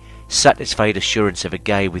with the satisfied assurance of a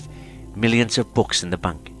guy with millions of bucks in the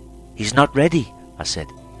bank. He's not ready, I said.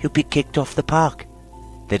 He'll be kicked off the park.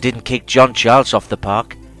 They didn't kick John Charles off the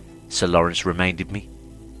park, Sir Lawrence reminded me.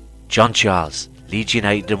 John Charles, Leeds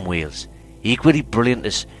United and Wales, equally brilliant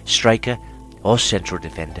as striker or central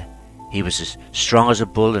defender. He was as strong as a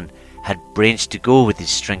bull and had brains to go with his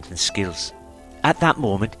strength and skills. At that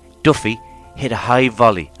moment, Duffy hit a high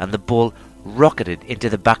volley and the ball rocketed into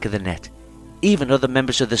the back of the net. Even other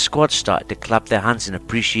members of the squad started to clap their hands in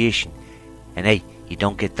appreciation. And hey, you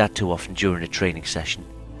don't get that too often during a training session.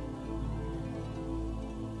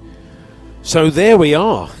 So there we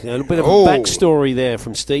are. A little bit of a backstory there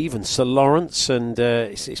from Steve and Sir Lawrence. And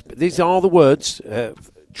these are the words,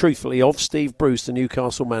 truthfully, of Steve Bruce, the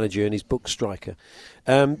Newcastle manager, in his book Striker.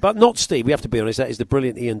 But not Steve, we have to be honest, that is the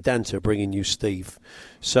brilliant Ian Danter bringing you Steve.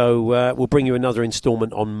 So we'll bring you another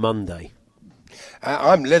instalment on Monday.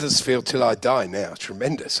 I'm Leathersfield till I die now.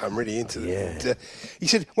 Tremendous. I'm really into it. Yeah. He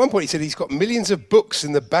said, at one point he said he's got millions of books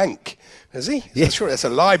in the bank. Has he? Yeah. I'm sure that's a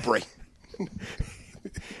library.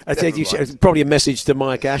 I said probably a message to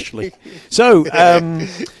Mike Ashley. So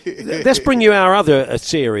let's bring you our other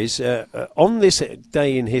series on this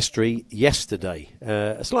day in history yesterday.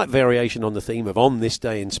 A slight variation on the theme of On This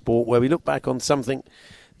Day in Sport, where we look back on something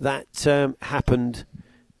that happened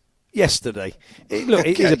yesterday.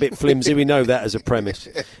 It is a bit flimsy, we know that as a premise.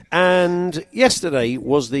 And yesterday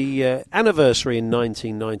was the anniversary in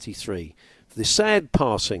 1993, the sad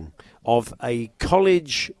passing of a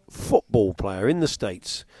college football player in the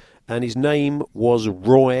States, and his name was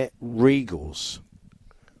Roy Riegels.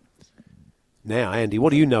 Now, Andy, what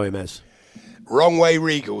do you know him as? Wrong Way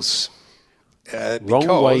Riegels. Wrong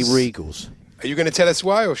Way Riegels. Are you going to tell us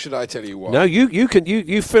why, or should I tell you why? No,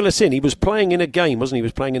 you fill us in. He was playing in a game, wasn't he? He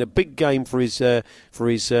was playing in a big game for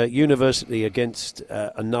his university against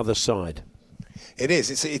another side. It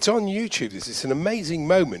is. It's on YouTube. It's an amazing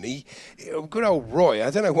moment. Good old Roy,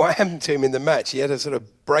 I don't know what happened to him in the match. He had a sort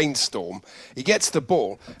of brainstorm. He gets the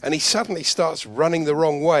ball, and he suddenly starts running the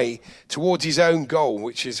wrong way towards his own goal,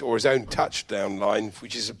 or his own touchdown line,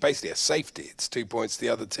 which is basically a safety. It's 2 points to the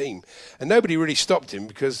other team. And nobody really stopped him,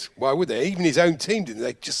 because why would they? Even his own team didn't.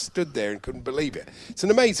 They just stood there and couldn't believe it. It's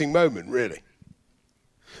an amazing moment, really.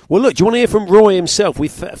 Well, look, do you want to hear from Roy himself? We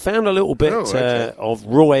found a little bit of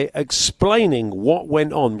Roy explaining what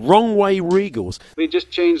went on. Wrong Way Riegels. We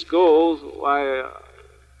just changed goals.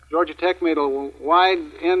 Georgia Tech made a wide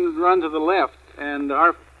end run to the left, and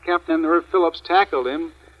our captain, Irv Phillips, tackled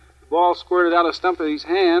him. The ball squirted out a stump of his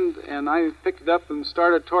hand, and I picked it up and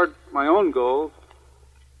started toward my own goal.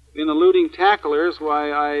 In eluding tacklers,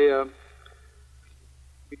 I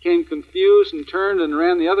became confused and turned and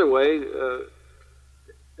ran the other way,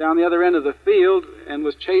 down the other end of the field, and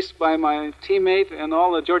was chased by my teammate and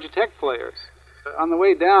all the Georgia Tech players. On the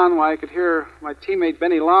way down, I could hear my teammate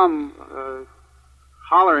Benny Lom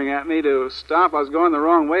hollering at me to stop. I was going the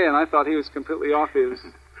wrong way, and I thought he was completely off his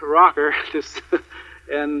rocker.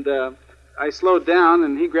 And I slowed down,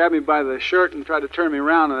 and he grabbed me by the shirt and tried to turn me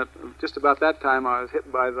around. And just about that time, I was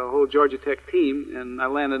hit by the whole Georgia Tech team, and I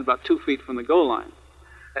landed about 2 feet from the goal line.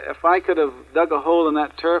 If I could have dug a hole in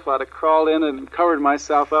that turf, I'd have crawled in and covered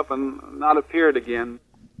myself up and not appeared again.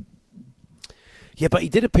 Yeah, but he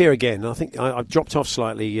did appear again. I think I dropped off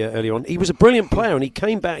slightly early on. He was a brilliant player, and he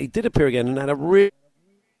came back. He did appear again and had a real...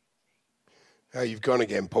 Oh, you've gone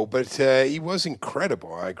again, Paul. But he was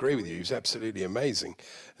incredible. I agree with you. He was absolutely amazing.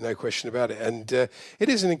 No question about it. And it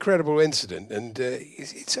is an incredible incident. And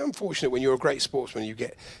it's unfortunate when you're a great sportsman, you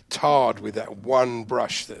get tarred with that one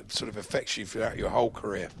brush that sort of affects you throughout your whole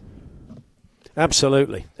career.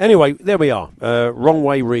 Absolutely. Anyway, there we are. Wrong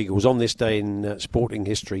Way Regals on this day in sporting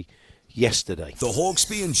history yesterday. The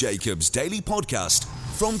Hawksbee and Jacobs Daily Podcast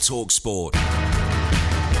from TalkSport.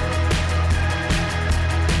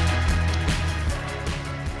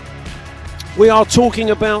 We are talking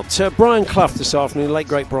about Brian Clough this afternoon, late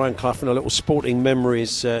great Brian Clough, in a little sporting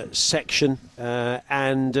memories section.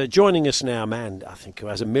 And joining us now, man, I think who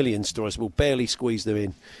has a million stories, we'll barely squeeze them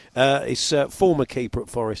in, is former keeper at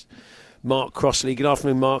Forest, Mark Crossley. Good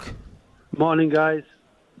afternoon, Mark. Morning, guys.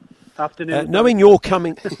 Afternoon. Knowing you're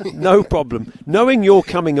coming, no problem. Knowing you're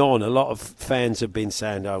coming on, a lot of fans have been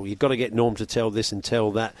saying, "Oh, you've got to get Norm to tell this and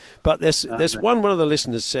tell that." But there's one of the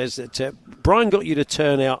listeners says that Brian got you to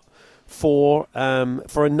turn out for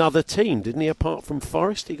another team, didn't he? Apart from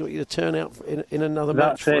Forest, he got you to turn out in another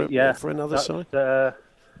match for another side.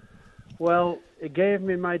 Well, it gave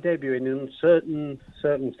me my debut in uncertain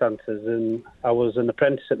circumstances, and I was an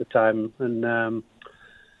apprentice at the time, and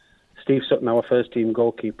Steve Sutton, our first team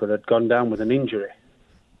goalkeeper, had gone down with an injury.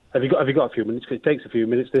 Have you got a few minutes? Because it takes a few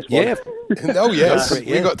minutes. This one. Yeah. Oh yes,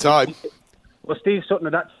 we got time. Well, Steve Sutton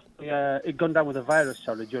had actually he'd gone down with a virus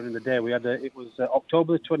during the day. It was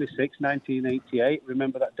October 26, 1988.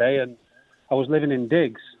 Remember that day? And I was living in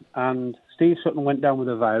Diggs, and Steve Sutton went down with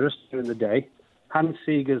a virus during the day. Hans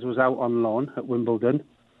Seegers was out on loan at Wimbledon.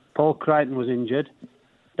 Paul Crichton was injured.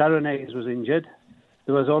 Darren Hayes was injured.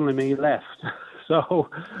 There was only me left. So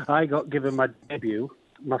I got given my debut.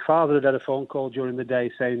 My father had a phone call during the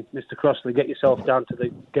day saying, "Mr. Crossley, get yourself down to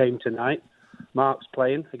the game tonight. Mark's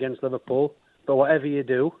playing against Liverpool. But whatever you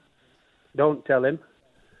do, don't tell him,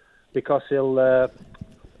 because he'll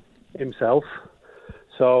himself."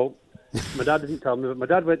 So my dad didn't tell me, but my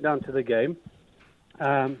dad went down to the game.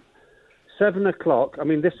 7 o'clock. I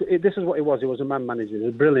mean, this is what he was. He was a man manager. He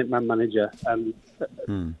was a brilliant man manager and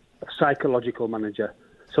a psychological manager.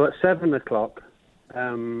 So at 7 o'clock,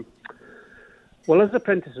 well, as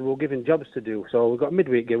apprentices, we were given jobs to do. So we've got a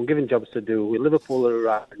midweek game, we're given jobs to do. Liverpool are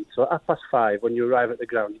arriving. So at 5:30, when you arrive at the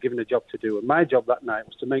ground, you're given a job to do. And my job that night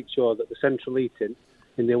was to make sure that the central heating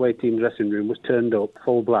in the away team dressing room was turned up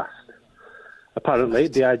full blast. Apparently,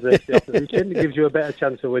 it dehydrates the opposition. It gives you a better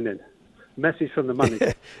chance of winning. Message from the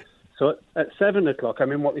manager. So at 7 o'clock,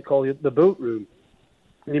 I'm in what we call the boot room.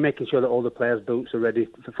 And you're making sure that all the players' boots are ready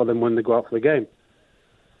for them when they go out for the game.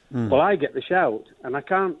 Well, I get the shout, and I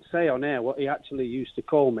can't say on air what he actually used to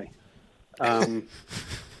call me.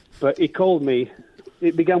 But he called me,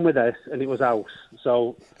 it began with S, and it was House.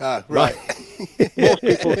 So, right. Most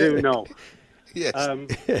people do know. Yes.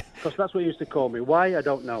 Because that's what he used to call me. Why, I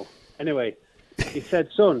don't know. Anyway, he said,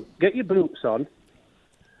 "Son, get your boots on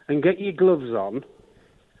and get your gloves on.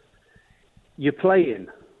 You're playing."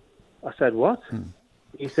 I said, "What?"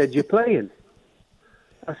 He said, "You're playing."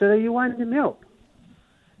 I said, "Are you winding me up?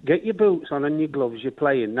 Get your boots on and your gloves, you're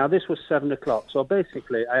playing." Now, this was 7 o'clock, so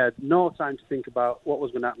basically I had no time to think about what was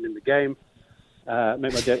going to happen in the game.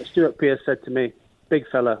 Stuart Pearce said to me, "Big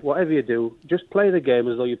fella, whatever you do, just play the game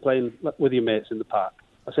as though you're playing with your mates in the park."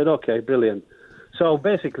 I said, "Okay, brilliant." So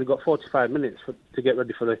basically got 45 minutes to get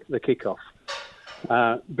ready for the kick-off.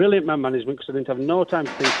 Brilliant man management, because I didn't have no time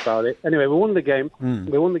to think about it. Anyway, we won the game.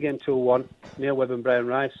 We won the game 2-1. Neil Webb and Brian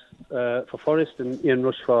Rice for Forest and Ian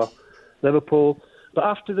Rush for Liverpool. But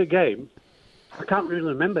after the game, I can't really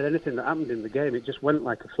remember anything that happened in the game. It just went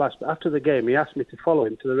like a flash. But after the game, he asked me to follow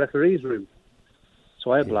him to the referee's room.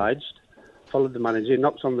 So I obliged, followed the manager,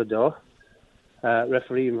 knocks on the door.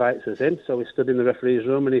 Referee invites us in. So we stood in the referee's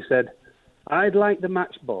room, and he said, "I'd like the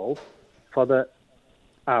match ball for the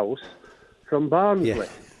House from Barnsley."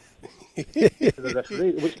 To the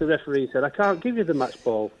referee, which the referee said, "I can't give you the match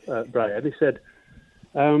ball, Brian." He said,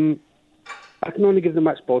 "I can only give the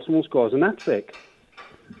match ball to someone who scores an hat-trick."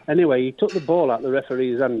 Anyway, he took the ball out of the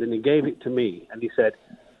referee's hand and he gave it to me, and he said,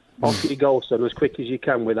 "Off you go, son, as quick as you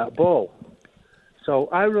can with that ball." So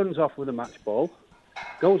I runs off with the match ball.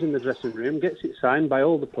 goes in the dressing room, gets it signed by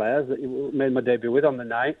all the players that he made my debut with on the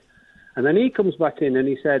night. And then he comes back in and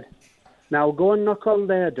he said, now go and knock on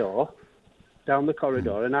their door down the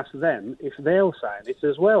corridor and ask them if they'll sign it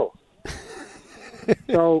as well.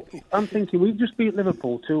 So I'm thinking, we've just beat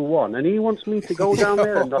Liverpool 2-1, and he wants me to go down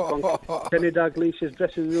there and knock on Kenny Dalglish's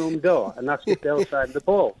dressing room door and ask if they'll sign the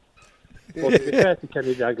ball. Well, to be fair to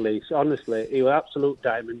Kenny Dalglish, honestly, he was an absolute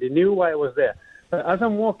diamond. He knew why I was there. But as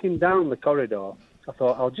I'm walking down the corridor, I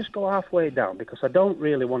thought, I'll just go halfway down because I don't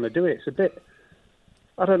really want to do it. It's a bit,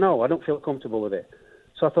 I don't know, I don't feel comfortable with it.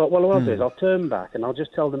 So I thought, well, what I'll do is I'll turn back and I'll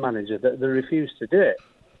just tell the manager that they refuse to do it.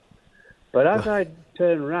 But as I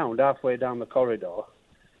turn around halfway down the corridor,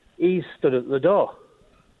 he stood at the door.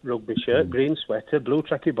 Rugby shirt, green sweater, blue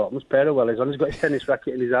tracky bottoms, pair of wellies on. He's got his tennis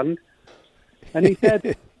racket in his hand. And he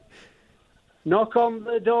said, knock on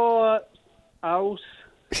the door, house.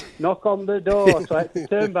 Knock on the door. So I had to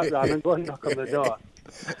turn back round and go and knock on the door.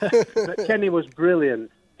 But Kenny was brilliant.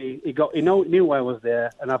 He knew why I was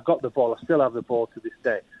there, and I've got the ball. I still have the ball to this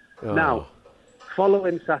day. Oh. Now,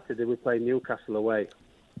 following Saturday, we play Newcastle away.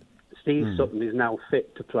 Steve Sutton is now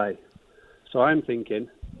fit to play. So I'm thinking,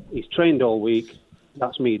 he's trained all week.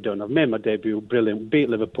 That's me done. I've made my debut. Brilliant. Beat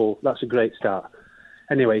Liverpool. That's a great start.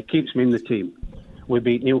 Anyway, he keeps me in the team. We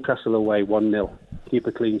beat Newcastle away 1-0. Keep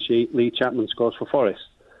a clean sheet. Lee Chapman scores for Forest.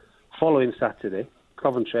 Following Saturday,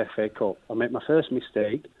 Coventry FA Cup. I make my first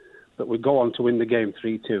mistake, but we go on to win the game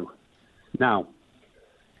 3-2. Now,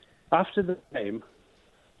 after the game,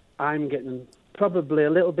 I'm getting probably a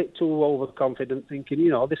little bit too overconfident, thinking,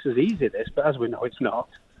 this is easy, this, but as we know, it's not.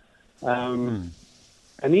 And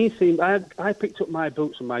he seemed, I picked up my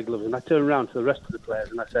boots and my gloves, and I turned around to the rest of the players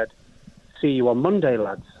and I said, see you on Monday,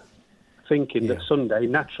 lads, thinking that Sunday,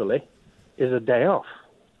 naturally, is a day off.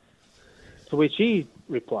 To which he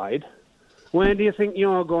replied, where do you think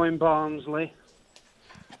you're going, Barnsley?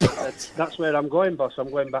 That's where I'm going, boss. I'm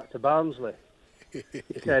going back to Barnsley.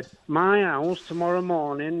 He said, my house tomorrow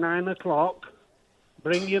morning, 9 o'clock.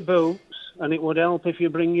 Bring your boots, and it would help if you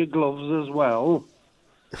bring your gloves as well.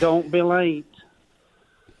 Don't be late.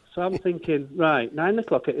 So I'm thinking, right, 9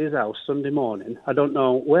 o'clock at his house Sunday morning. I don't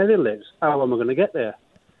know where he lives. How am I going to get there?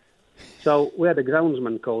 So we had a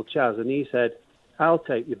groundsman called Chaz, and he said, I'll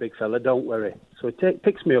take you, big fella, don't worry. So he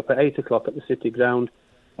picks me up at 8 o'clock at the city ground,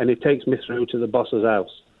 and he takes me through to the boss's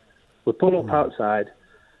house. We pull up outside,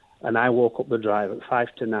 and I walk up the drive at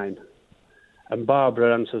 5 to 9. And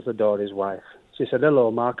Barbara answers the door, his wife. She said, hello,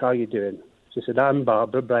 Mark, how are you doing? She said, I'm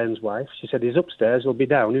Barbara, Brian's wife. She said, he's upstairs, he'll be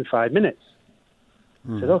down in 5 minutes.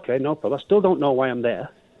 I said, okay, no problem. I still don't know why I'm there.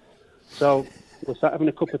 So we start having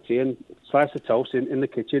a cup of tea and slice of toast in the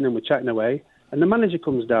kitchen, and we're chatting away. And the manager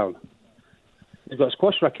comes down. He's got a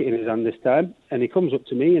squash racket in his hand this time, and he comes up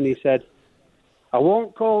to me and he said, I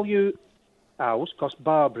won't call you house because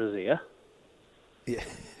Barbara's here. Yeah.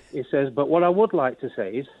 He says, but what I would like to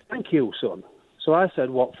say is, thank you, son. So I said,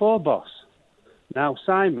 what for, boss? Now,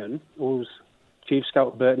 Simon, who's chief scout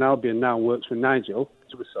of Burton Albion, now works with Nigel,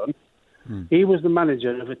 his son. He was the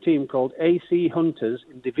manager of a team called AC Hunters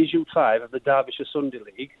in Division 5 of the Derbyshire Sunday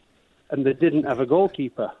League, and they didn't have a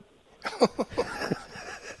goalkeeper.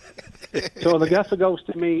 So the gaffer goes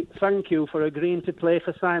to me, thank you for agreeing to play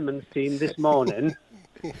for Simon's team this morning.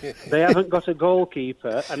 They haven't got a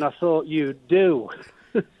goalkeeper, and I thought you'd do.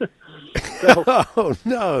 So, oh,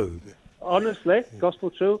 no. Honestly,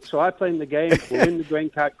 gospel truth. So I played in the game, we win the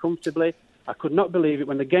game quite comfortably. I could not believe it.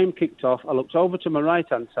 When the game kicked off, I looked over to my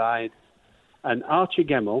right-hand side, and Archie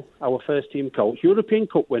Gemmell, our first-team coach, European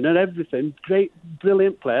Cup winner, everything, great,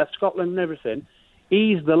 brilliant player, Scotland and everything,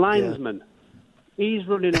 he's the linesman. Yeah. He's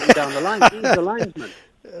running up and down the line. He's the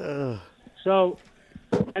linesman. So,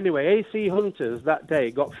 anyway, AC Hunters that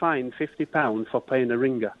day got fined £50 for paying a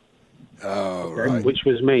ringer. Oh, right. Which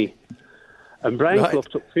was me. And Brian Clough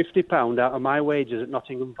took £50 out of my wages at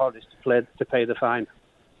Nottingham Forest to pay the fine.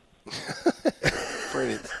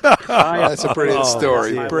 Brilliant. That's a brilliant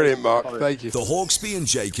story. Brilliant, Mark. Thank you. The Hawksby and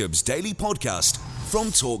Jacobs Daily Podcast from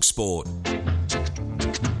TalkSport.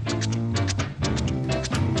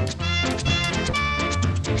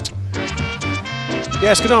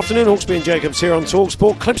 Yes, good afternoon, Hawksby and Jacobs here on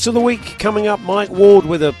TalkSport. Clips of the week coming up. Mike Ward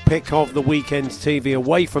with a pick of the weekend's TV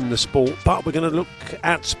away from the sport, but we're going to look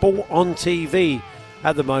at sport on TV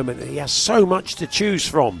at the moment. He has so much to choose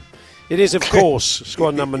from. It is, of course,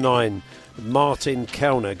 squad number 9, Martin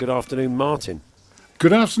Kellner. Good afternoon, Martin.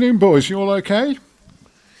 Good afternoon, boys. You all okay?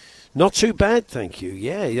 Not too bad, thank you.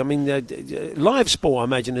 Yeah, I mean, live sport, I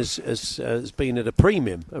imagine, has been at a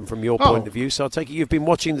premium, and from your point of view. So I take it you've been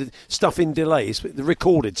watching the stuff in delays, the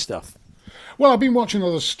recorded stuff. Well, I've been watching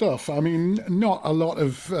other stuff. I mean, not a lot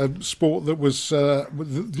of sport that was, that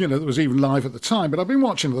was even live at the time, but I've been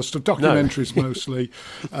watching other stuff, documentaries mostly.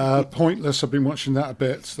 Pointless, I've been watching that a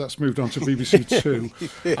bit. That's moved on to BBC Two.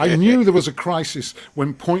 I knew there was a crisis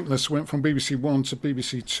when Pointless went from BBC One to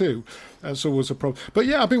BBC Two. That's always a problem. But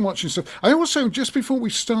yeah, I've been watching stuff. I also, just before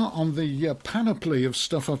we start on the panoply of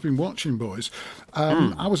stuff I've been watching, boys,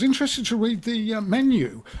 I was interested to read the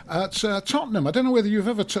menu at Tottenham. I don't know whether you've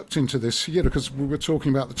ever tucked into this, because we were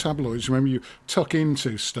talking about the tabloids. Remember, you tuck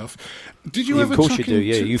into stuff. Did you ever? Of course tuck you do.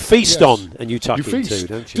 into, You feast on and you tuck into,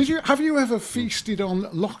 don't you? Have you ever feasted on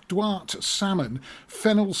Loch Duart salmon,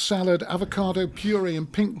 fennel salad, avocado puree,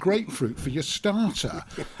 and pink grapefruit for your starter,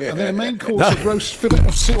 and then a main course of roast fillet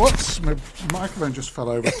of sea? Whoops, my microphone just fell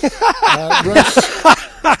over.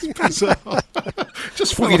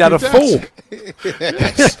 Just thought you'd had a fall.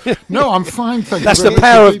 Yes. No, I'm fine, thank you. That's the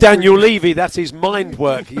power of Daniel Levy. That's his mind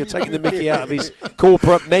work. You're taking the mickey out of his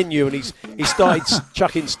corporate menu, and he started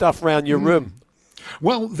chucking stuff around your room.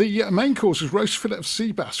 Well, the main course is roast fillet of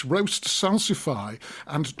sea bass, roast salsify,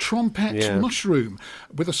 and trompette mushroom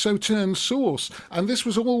with a sauterne sauce. And this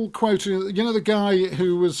was all quoted, the guy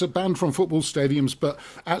who was banned from football stadiums but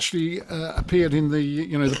actually appeared in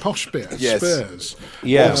the posh bit, Spurs.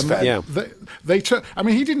 Yes, I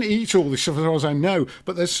mean, he didn't eat all this stuff as far as I know,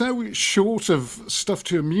 but they're so short of stuff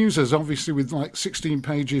to amuse us, obviously with like 16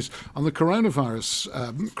 pages on the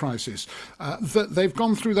coronavirus crisis, that they've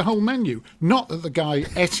gone through the whole menu. Not that the guy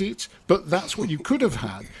ate it, but that's what you could have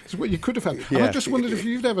had. It's what you could have had. And I just wondered if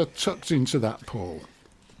you'd ever tucked into that, Paul.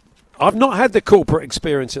 I've not had the corporate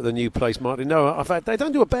experience at the new place, Martin. No, they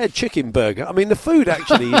don't do a bad chicken burger. I mean, the food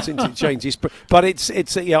actually changes, but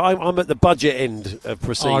I'm at the budget end of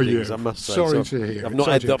proceedings. I must say. Sorry to hear. I've not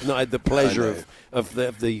had the pleasure of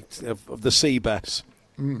the sea bass.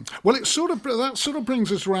 Well, that sort of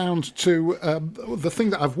brings us round to the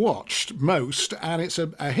thing that I've watched most, and it's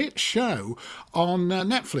a hit show on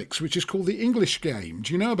Netflix, which is called The English Game.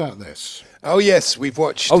 Do you know about this? Oh yes, we've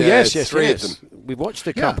watched. Three of them. We've watched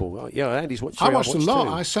a couple. Yeah, Andy's watched. I watched a lot. Two.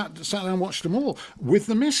 I sat down and watched them all with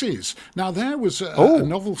the missus. Now there was a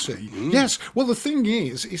novelty. Yes. Well, the thing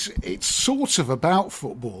is it's sort of about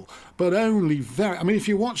football, but only very. I mean, if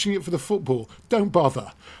you're watching it for the football, don't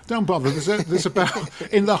bother. Don't bother. There's about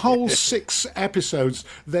in the whole 6 episodes,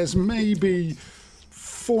 there's maybe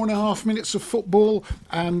 4.5 minutes of football,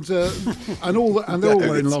 and they're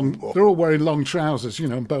all wearing long trousers,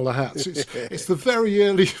 and bowler hats. It's the very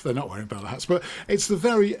early. They're not wearing bowler hats, but it's the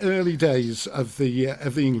very early days of the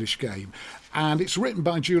English Game, and it's written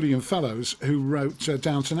by Julian Fellows, who wrote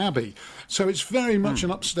Downton Abbey. So it's very much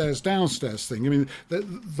an upstairs downstairs thing. I mean,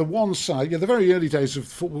 the one side, the very early days of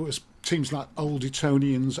football was teams like Old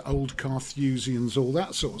Etonians, Old Carthusians, all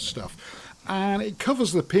that sort of stuff. And it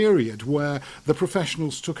covers the period where the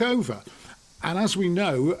professionals took over. And as we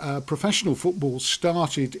know, professional football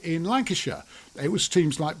started in Lancashire. It was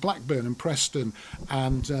teams like Blackburn and Preston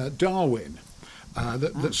and Darwin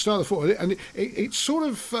that started the football. And it sort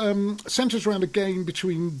of centres around a game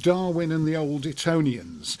between Darwin and the Old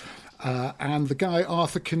Etonians. And the guy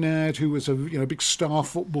Arthur Kinnaird, who was a big star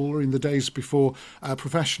footballer in the days before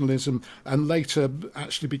professionalism, and later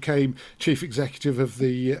actually became chief executive of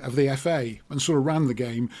the FA and sort of ran the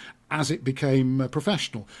game as it became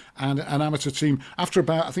professional. And an amateur team, after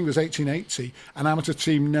about, I think it was 1880, an amateur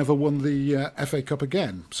team never won the FA Cup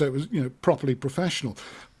again. So it was properly professional.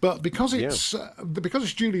 But because it's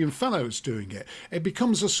Julian Fellows doing it, it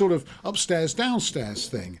becomes a sort of upstairs downstairs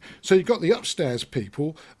thing. So you've got the upstairs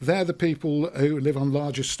people. They're the people who live on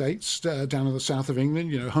large estates down in the south of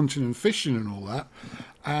England, hunting and fishing and all that.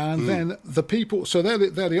 And then the people, so they're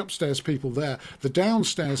the upstairs people there. The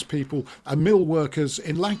downstairs people are mill workers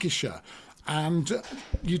in Lancashire. And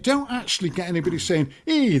you don't actually get anybody saying,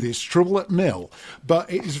 there's trouble at mill.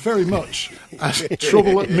 But it is very much a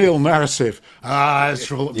trouble at mill narrative. There's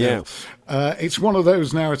trouble at mill. It's one of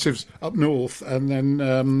those narratives up north, and then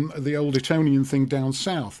the Old Etonian thing down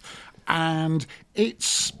south. And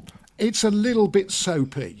it's a little bit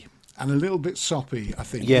soapy and a little bit soppy, I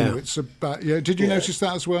think. Yeah. It's about. Did you notice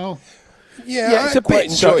that as well? Yeah,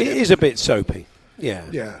 it's it is a bit soapy. Yeah.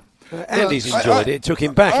 Yeah. Andy's enjoyed it. It took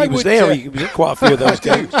him back. He was there. He was at quite a few of those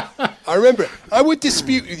games. I remember it. I would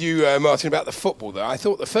dispute with you, Martin, about the football, though. I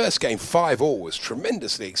thought the first game, 5-5, was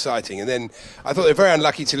tremendously exciting. And then I thought they were very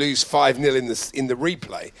unlucky to lose 5-0 in the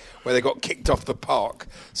replay, where they got kicked off the park.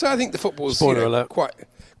 So I think the football's Spoiler alert.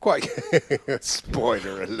 quite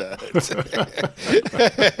spoiler alert.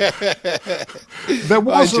 There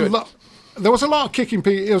was a lot of kicking.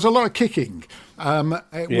 It was a lot of kicking.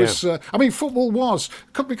 It was. I mean, football was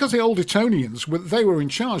because the Old Etonians they were in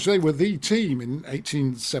charge. They were the team in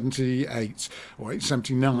 1878 or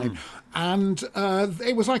 1879. And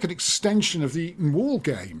it was like an extension of the Eton Wall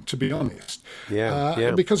game, to be honest.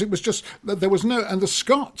 Because it was just, there was no, and the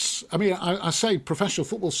Scots, I mean, I say professional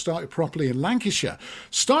football started properly in Lancashire,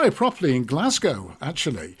 started properly in Glasgow,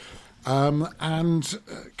 actually. And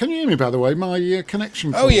can you hear me, by the way? My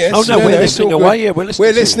connection. Oh, yes. Oh, no, we're listening away. Yeah, we're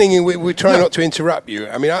listening. And we're trying not to interrupt you.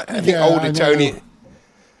 I mean, I think Old Etonian.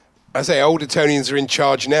 I say Old Etonians are in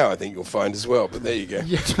charge now, I think you'll find as well, but there you go.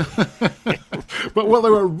 Yeah. But, well, they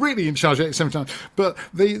were really in charge at the same time. But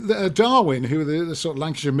the Darwin, who were the sort of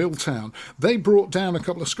Lancashire mill town, they brought down a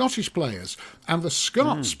couple of Scottish players. And the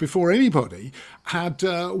Scots, before anybody, had,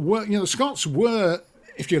 the Scots were,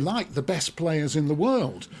 if you like, the best players in the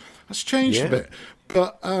world. That's changed a bit.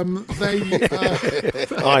 But they...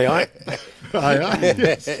 Aye.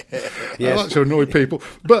 Yes. I like to annoy people.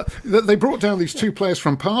 But they brought down these two players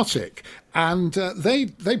from Partick, and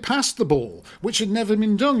they passed the ball, which had never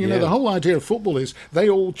been done. You know, the whole idea of football is they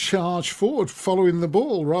all charge forward following the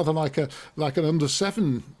ball, rather like an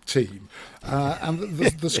under-7 team. And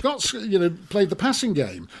the Scots, played the passing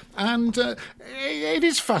game. And it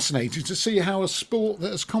is fascinating to see how a sport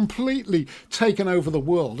that has completely taken over the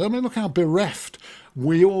world. I mean, look how bereft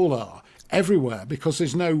we all are everywhere because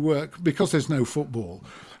there's no football.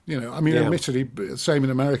 Admittedly, same in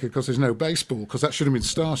America because there's no baseball, because that should have been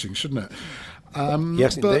starting, shouldn't it?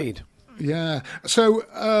 Yes, indeed. Yeah. So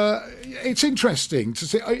it's interesting to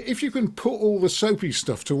see if you can put all the soapy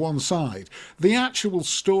stuff to one side, the actual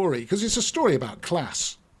story, because it's a story about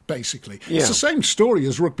class. Basically, it's the same story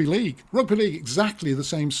as rugby league. Rugby league, exactly the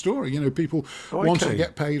same story. People wanted to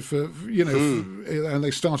get paid for, and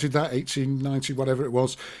they started that 1890, whatever it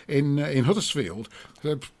was, in Huddersfield.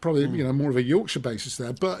 Probably, more of a Yorkshire basis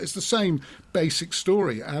there, but it's the same basic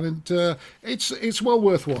story, and it's well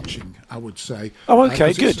worth watching, I would say. Oh,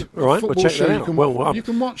 okay, good. All right, we'll check that out. You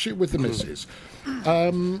can watch it with the missus.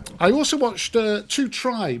 I also watched Two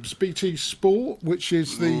Tribes, BT Sport, which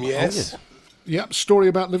is the story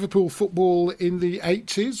about Liverpool football in the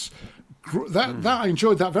 80s. That I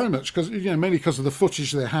enjoyed that very much because mainly because of the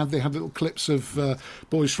footage they had. They had little clips of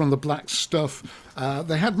boys from the Black Stuff.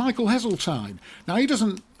 They had Michael Heseltine. Now he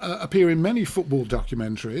doesn't appear in many football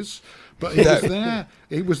documentaries, but he was there.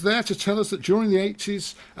 He was there to tell us that during the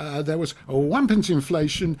 80s there was a rampant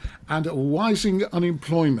inflation and a rising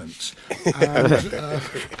unemployment.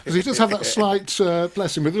 Because he does have that slight,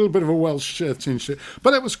 bless him, with a little bit of a Welsh tinge to it.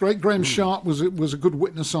 But it was great. Graham Sharp was a good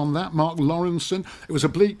witness on that. Mark Lawrenson. It was a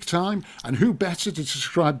bleak time, and who better to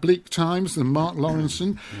describe bleak times than Mark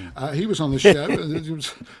Lawrenson? He was on the show. There was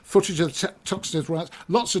footage of Tuxted Rats,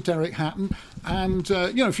 lots of Derek Hatton, and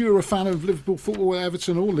if you were a fan of Liverpool football,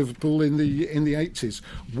 Everton or Liverpool in the 80s,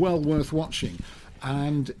 well worth watching.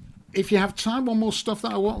 And if you have time, one more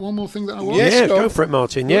thing that I watched. Yes, go for it,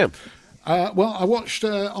 Martin. Yeah. Well, I watched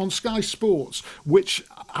on Sky Sports, which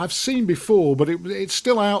I've seen before, but it's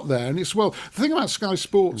still out there. And the thing about Sky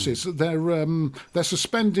Sports is that they're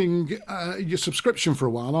suspending your subscription for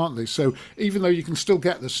a while, aren't they? So even though you can still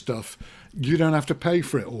get the stuff, you don't have to pay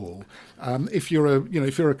for it all. If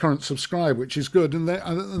you're a current subscriber, which is good, and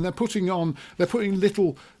they're putting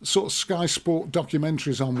little sort of Sky Sport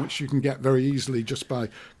documentaries on, which you can get very easily just by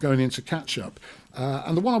going into catch up.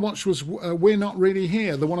 And the one I watched was We're Not Really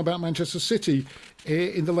Here, the one about Manchester City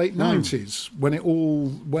in the late 90s, when it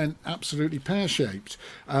all went absolutely pear-shaped.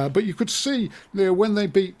 But you could see when they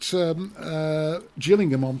beat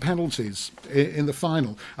Gillingham on penalties in the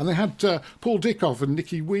final, and they had Paul Dickoff and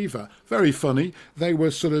Nicky Weaver, very funny. They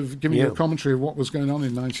were sort of giving you a commentary of what was going on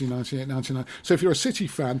in 1998-99. So if you're a City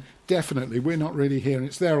fan, definitely We're Not Really Here, and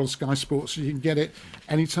it's there on Sky Sports, so you can get it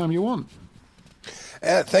anytime you want.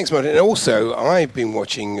 Thanks, Martin. And also, I've been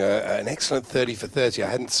watching an excellent 30 for 30 I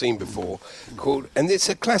hadn't seen before, and it's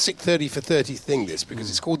a classic 30 for 30 thing, because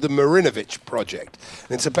it's called the Marinovich Project.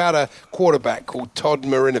 And it's about a quarterback called Todd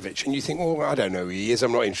Marinovich. And you think, well, I don't know who he is,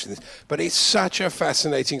 I'm not interested in this. But it's such a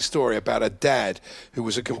fascinating story about a dad who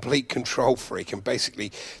was a complete control freak and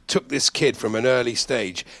basically took this kid from an early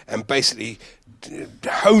stage and basically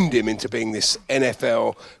honed him into being this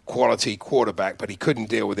NFL quality quarterback, but he couldn't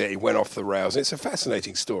deal with it. He went off the rails. It's a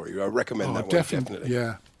fascinating story. I recommend that one, definitely.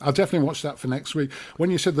 Yeah, I'll definitely watch that for next week. When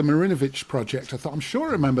you said the Marinovich Project, I thought, I'm sure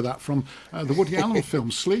I remember that from the Woody Allen film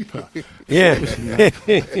Sleeper. Yeah.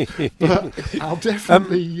 But I'll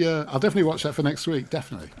definitely watch that for next week,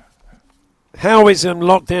 definitely. How is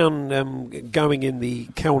lockdown going in the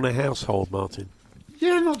Kellner household, Martin?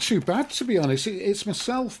 Yeah, not too bad, to be honest. It's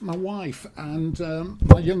myself, my wife, and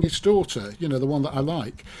my youngest daughter, the one that I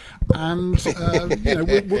like. And,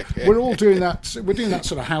 we're all doing that. We're doing that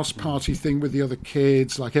sort of house party thing with the other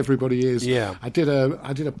kids, like everybody is. Yeah. I did a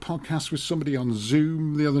podcast with somebody on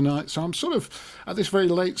Zoom the other night. So I'm sort of at this very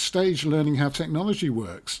late stage learning how technology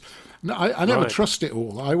works. No, I never trust it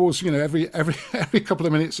all. I always, every couple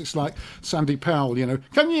of minutes, it's like Sandy Powell,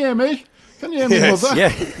 can you hear me? Can you hear me, Mother? Yeah,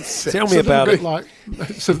 tell me about it.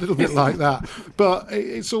 It's a little bit like that, but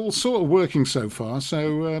it's all sort of working so far.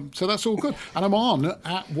 So that's all good. And I'm on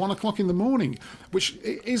at 1:00 in the morning, which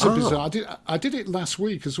is a bizarre. I did it last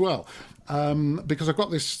week as well, because I've got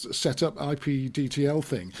this set up IPDTL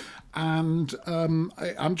thing. And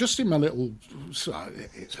I'm just in my little,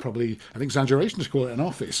 it's probably an exaggeration to call it an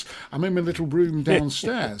office. I'm in my little room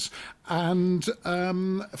downstairs. And, so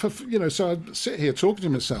I sit here talking to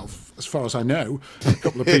myself, as far as I know, a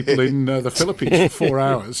couple of people in the Philippines for 4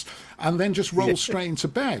 hours, and then just roll straight into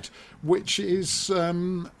bed, which is,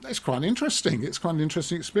 it's quite interesting. It's quite an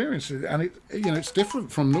interesting experience. And, it's different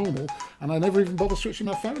from normal, and I never even bother switching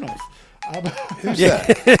my phone off. Who's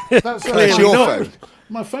that? That's your phone.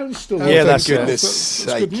 My phone's still working. Yeah, that's good. That's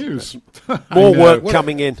good news. More work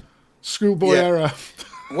coming in. Schoolboy error.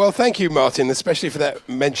 Well, thank you, Martin, especially for that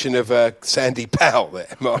mention of Sandy Powell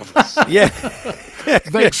there. Marvellous. Yeah.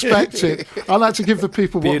 They expect it. I like to give the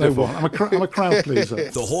people what they want. I'm a crowd pleaser.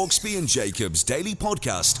 The Hawksbee and Jacobs Daily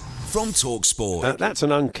Podcast from TalkSport. That's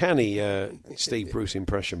an uncanny Steve Bruce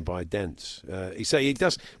impression by Dents. He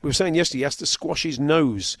does. We were saying yesterday he has to squash his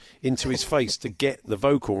nose into his face to get the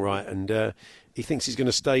vocal right, and he thinks he's going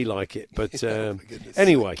to stay like it. But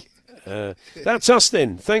anyway, that's us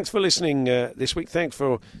then. Thanks for listening this week. Thanks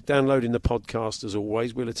for downloading the podcast as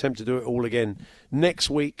always. We'll attempt to do it all again next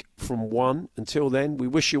week from 1. Until then, we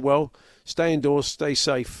wish you well. Stay indoors, stay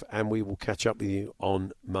safe, and we will catch up with you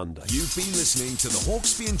on Monday. You've been listening to the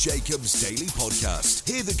Hawksbee and Jacobs Daily Podcast.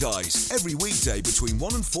 Hear the guys every weekday between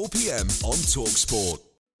 1 and 4 p.m. on TalkSport.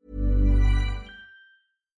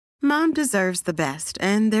 Mom deserves the best,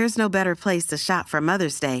 and there's no better place to shop for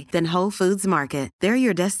Mother's Day than Whole Foods Market. They're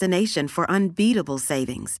your destination for unbeatable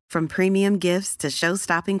savings, from premium gifts to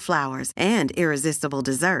show-stopping flowers and irresistible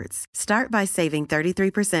desserts. Start by saving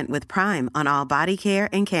 33% with Prime on all body care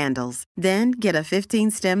and candles. Then get a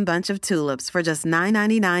 15-stem bunch of tulips for just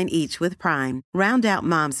 $9.99 each with Prime. Round out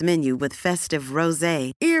Mom's menu with festive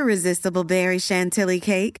rosé, irresistible berry chantilly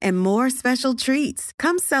cake, and more special treats.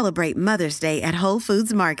 Come celebrate Mother's Day at Whole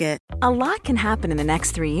Foods Market. A lot can happen in the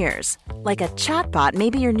next 3 years. Like a chatbot may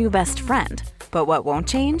be your new best friend. But what won't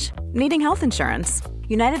change? Needing health insurance.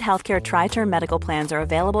 United Healthcare Tri-Term Medical Plans are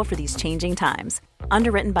available for these changing times.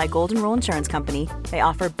 Underwritten by Golden Rule Insurance Company, they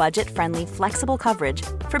offer budget-friendly, flexible coverage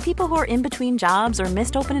for people who are in between jobs or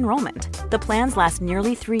missed open enrollment. The plans last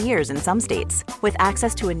nearly 3 years in some states, with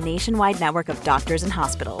access to a nationwide network of doctors and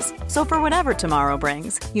hospitals. So for whatever tomorrow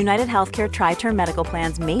brings, United Healthcare Tri-Term Medical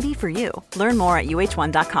Plans may be for you. Learn more at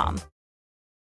uh1.com.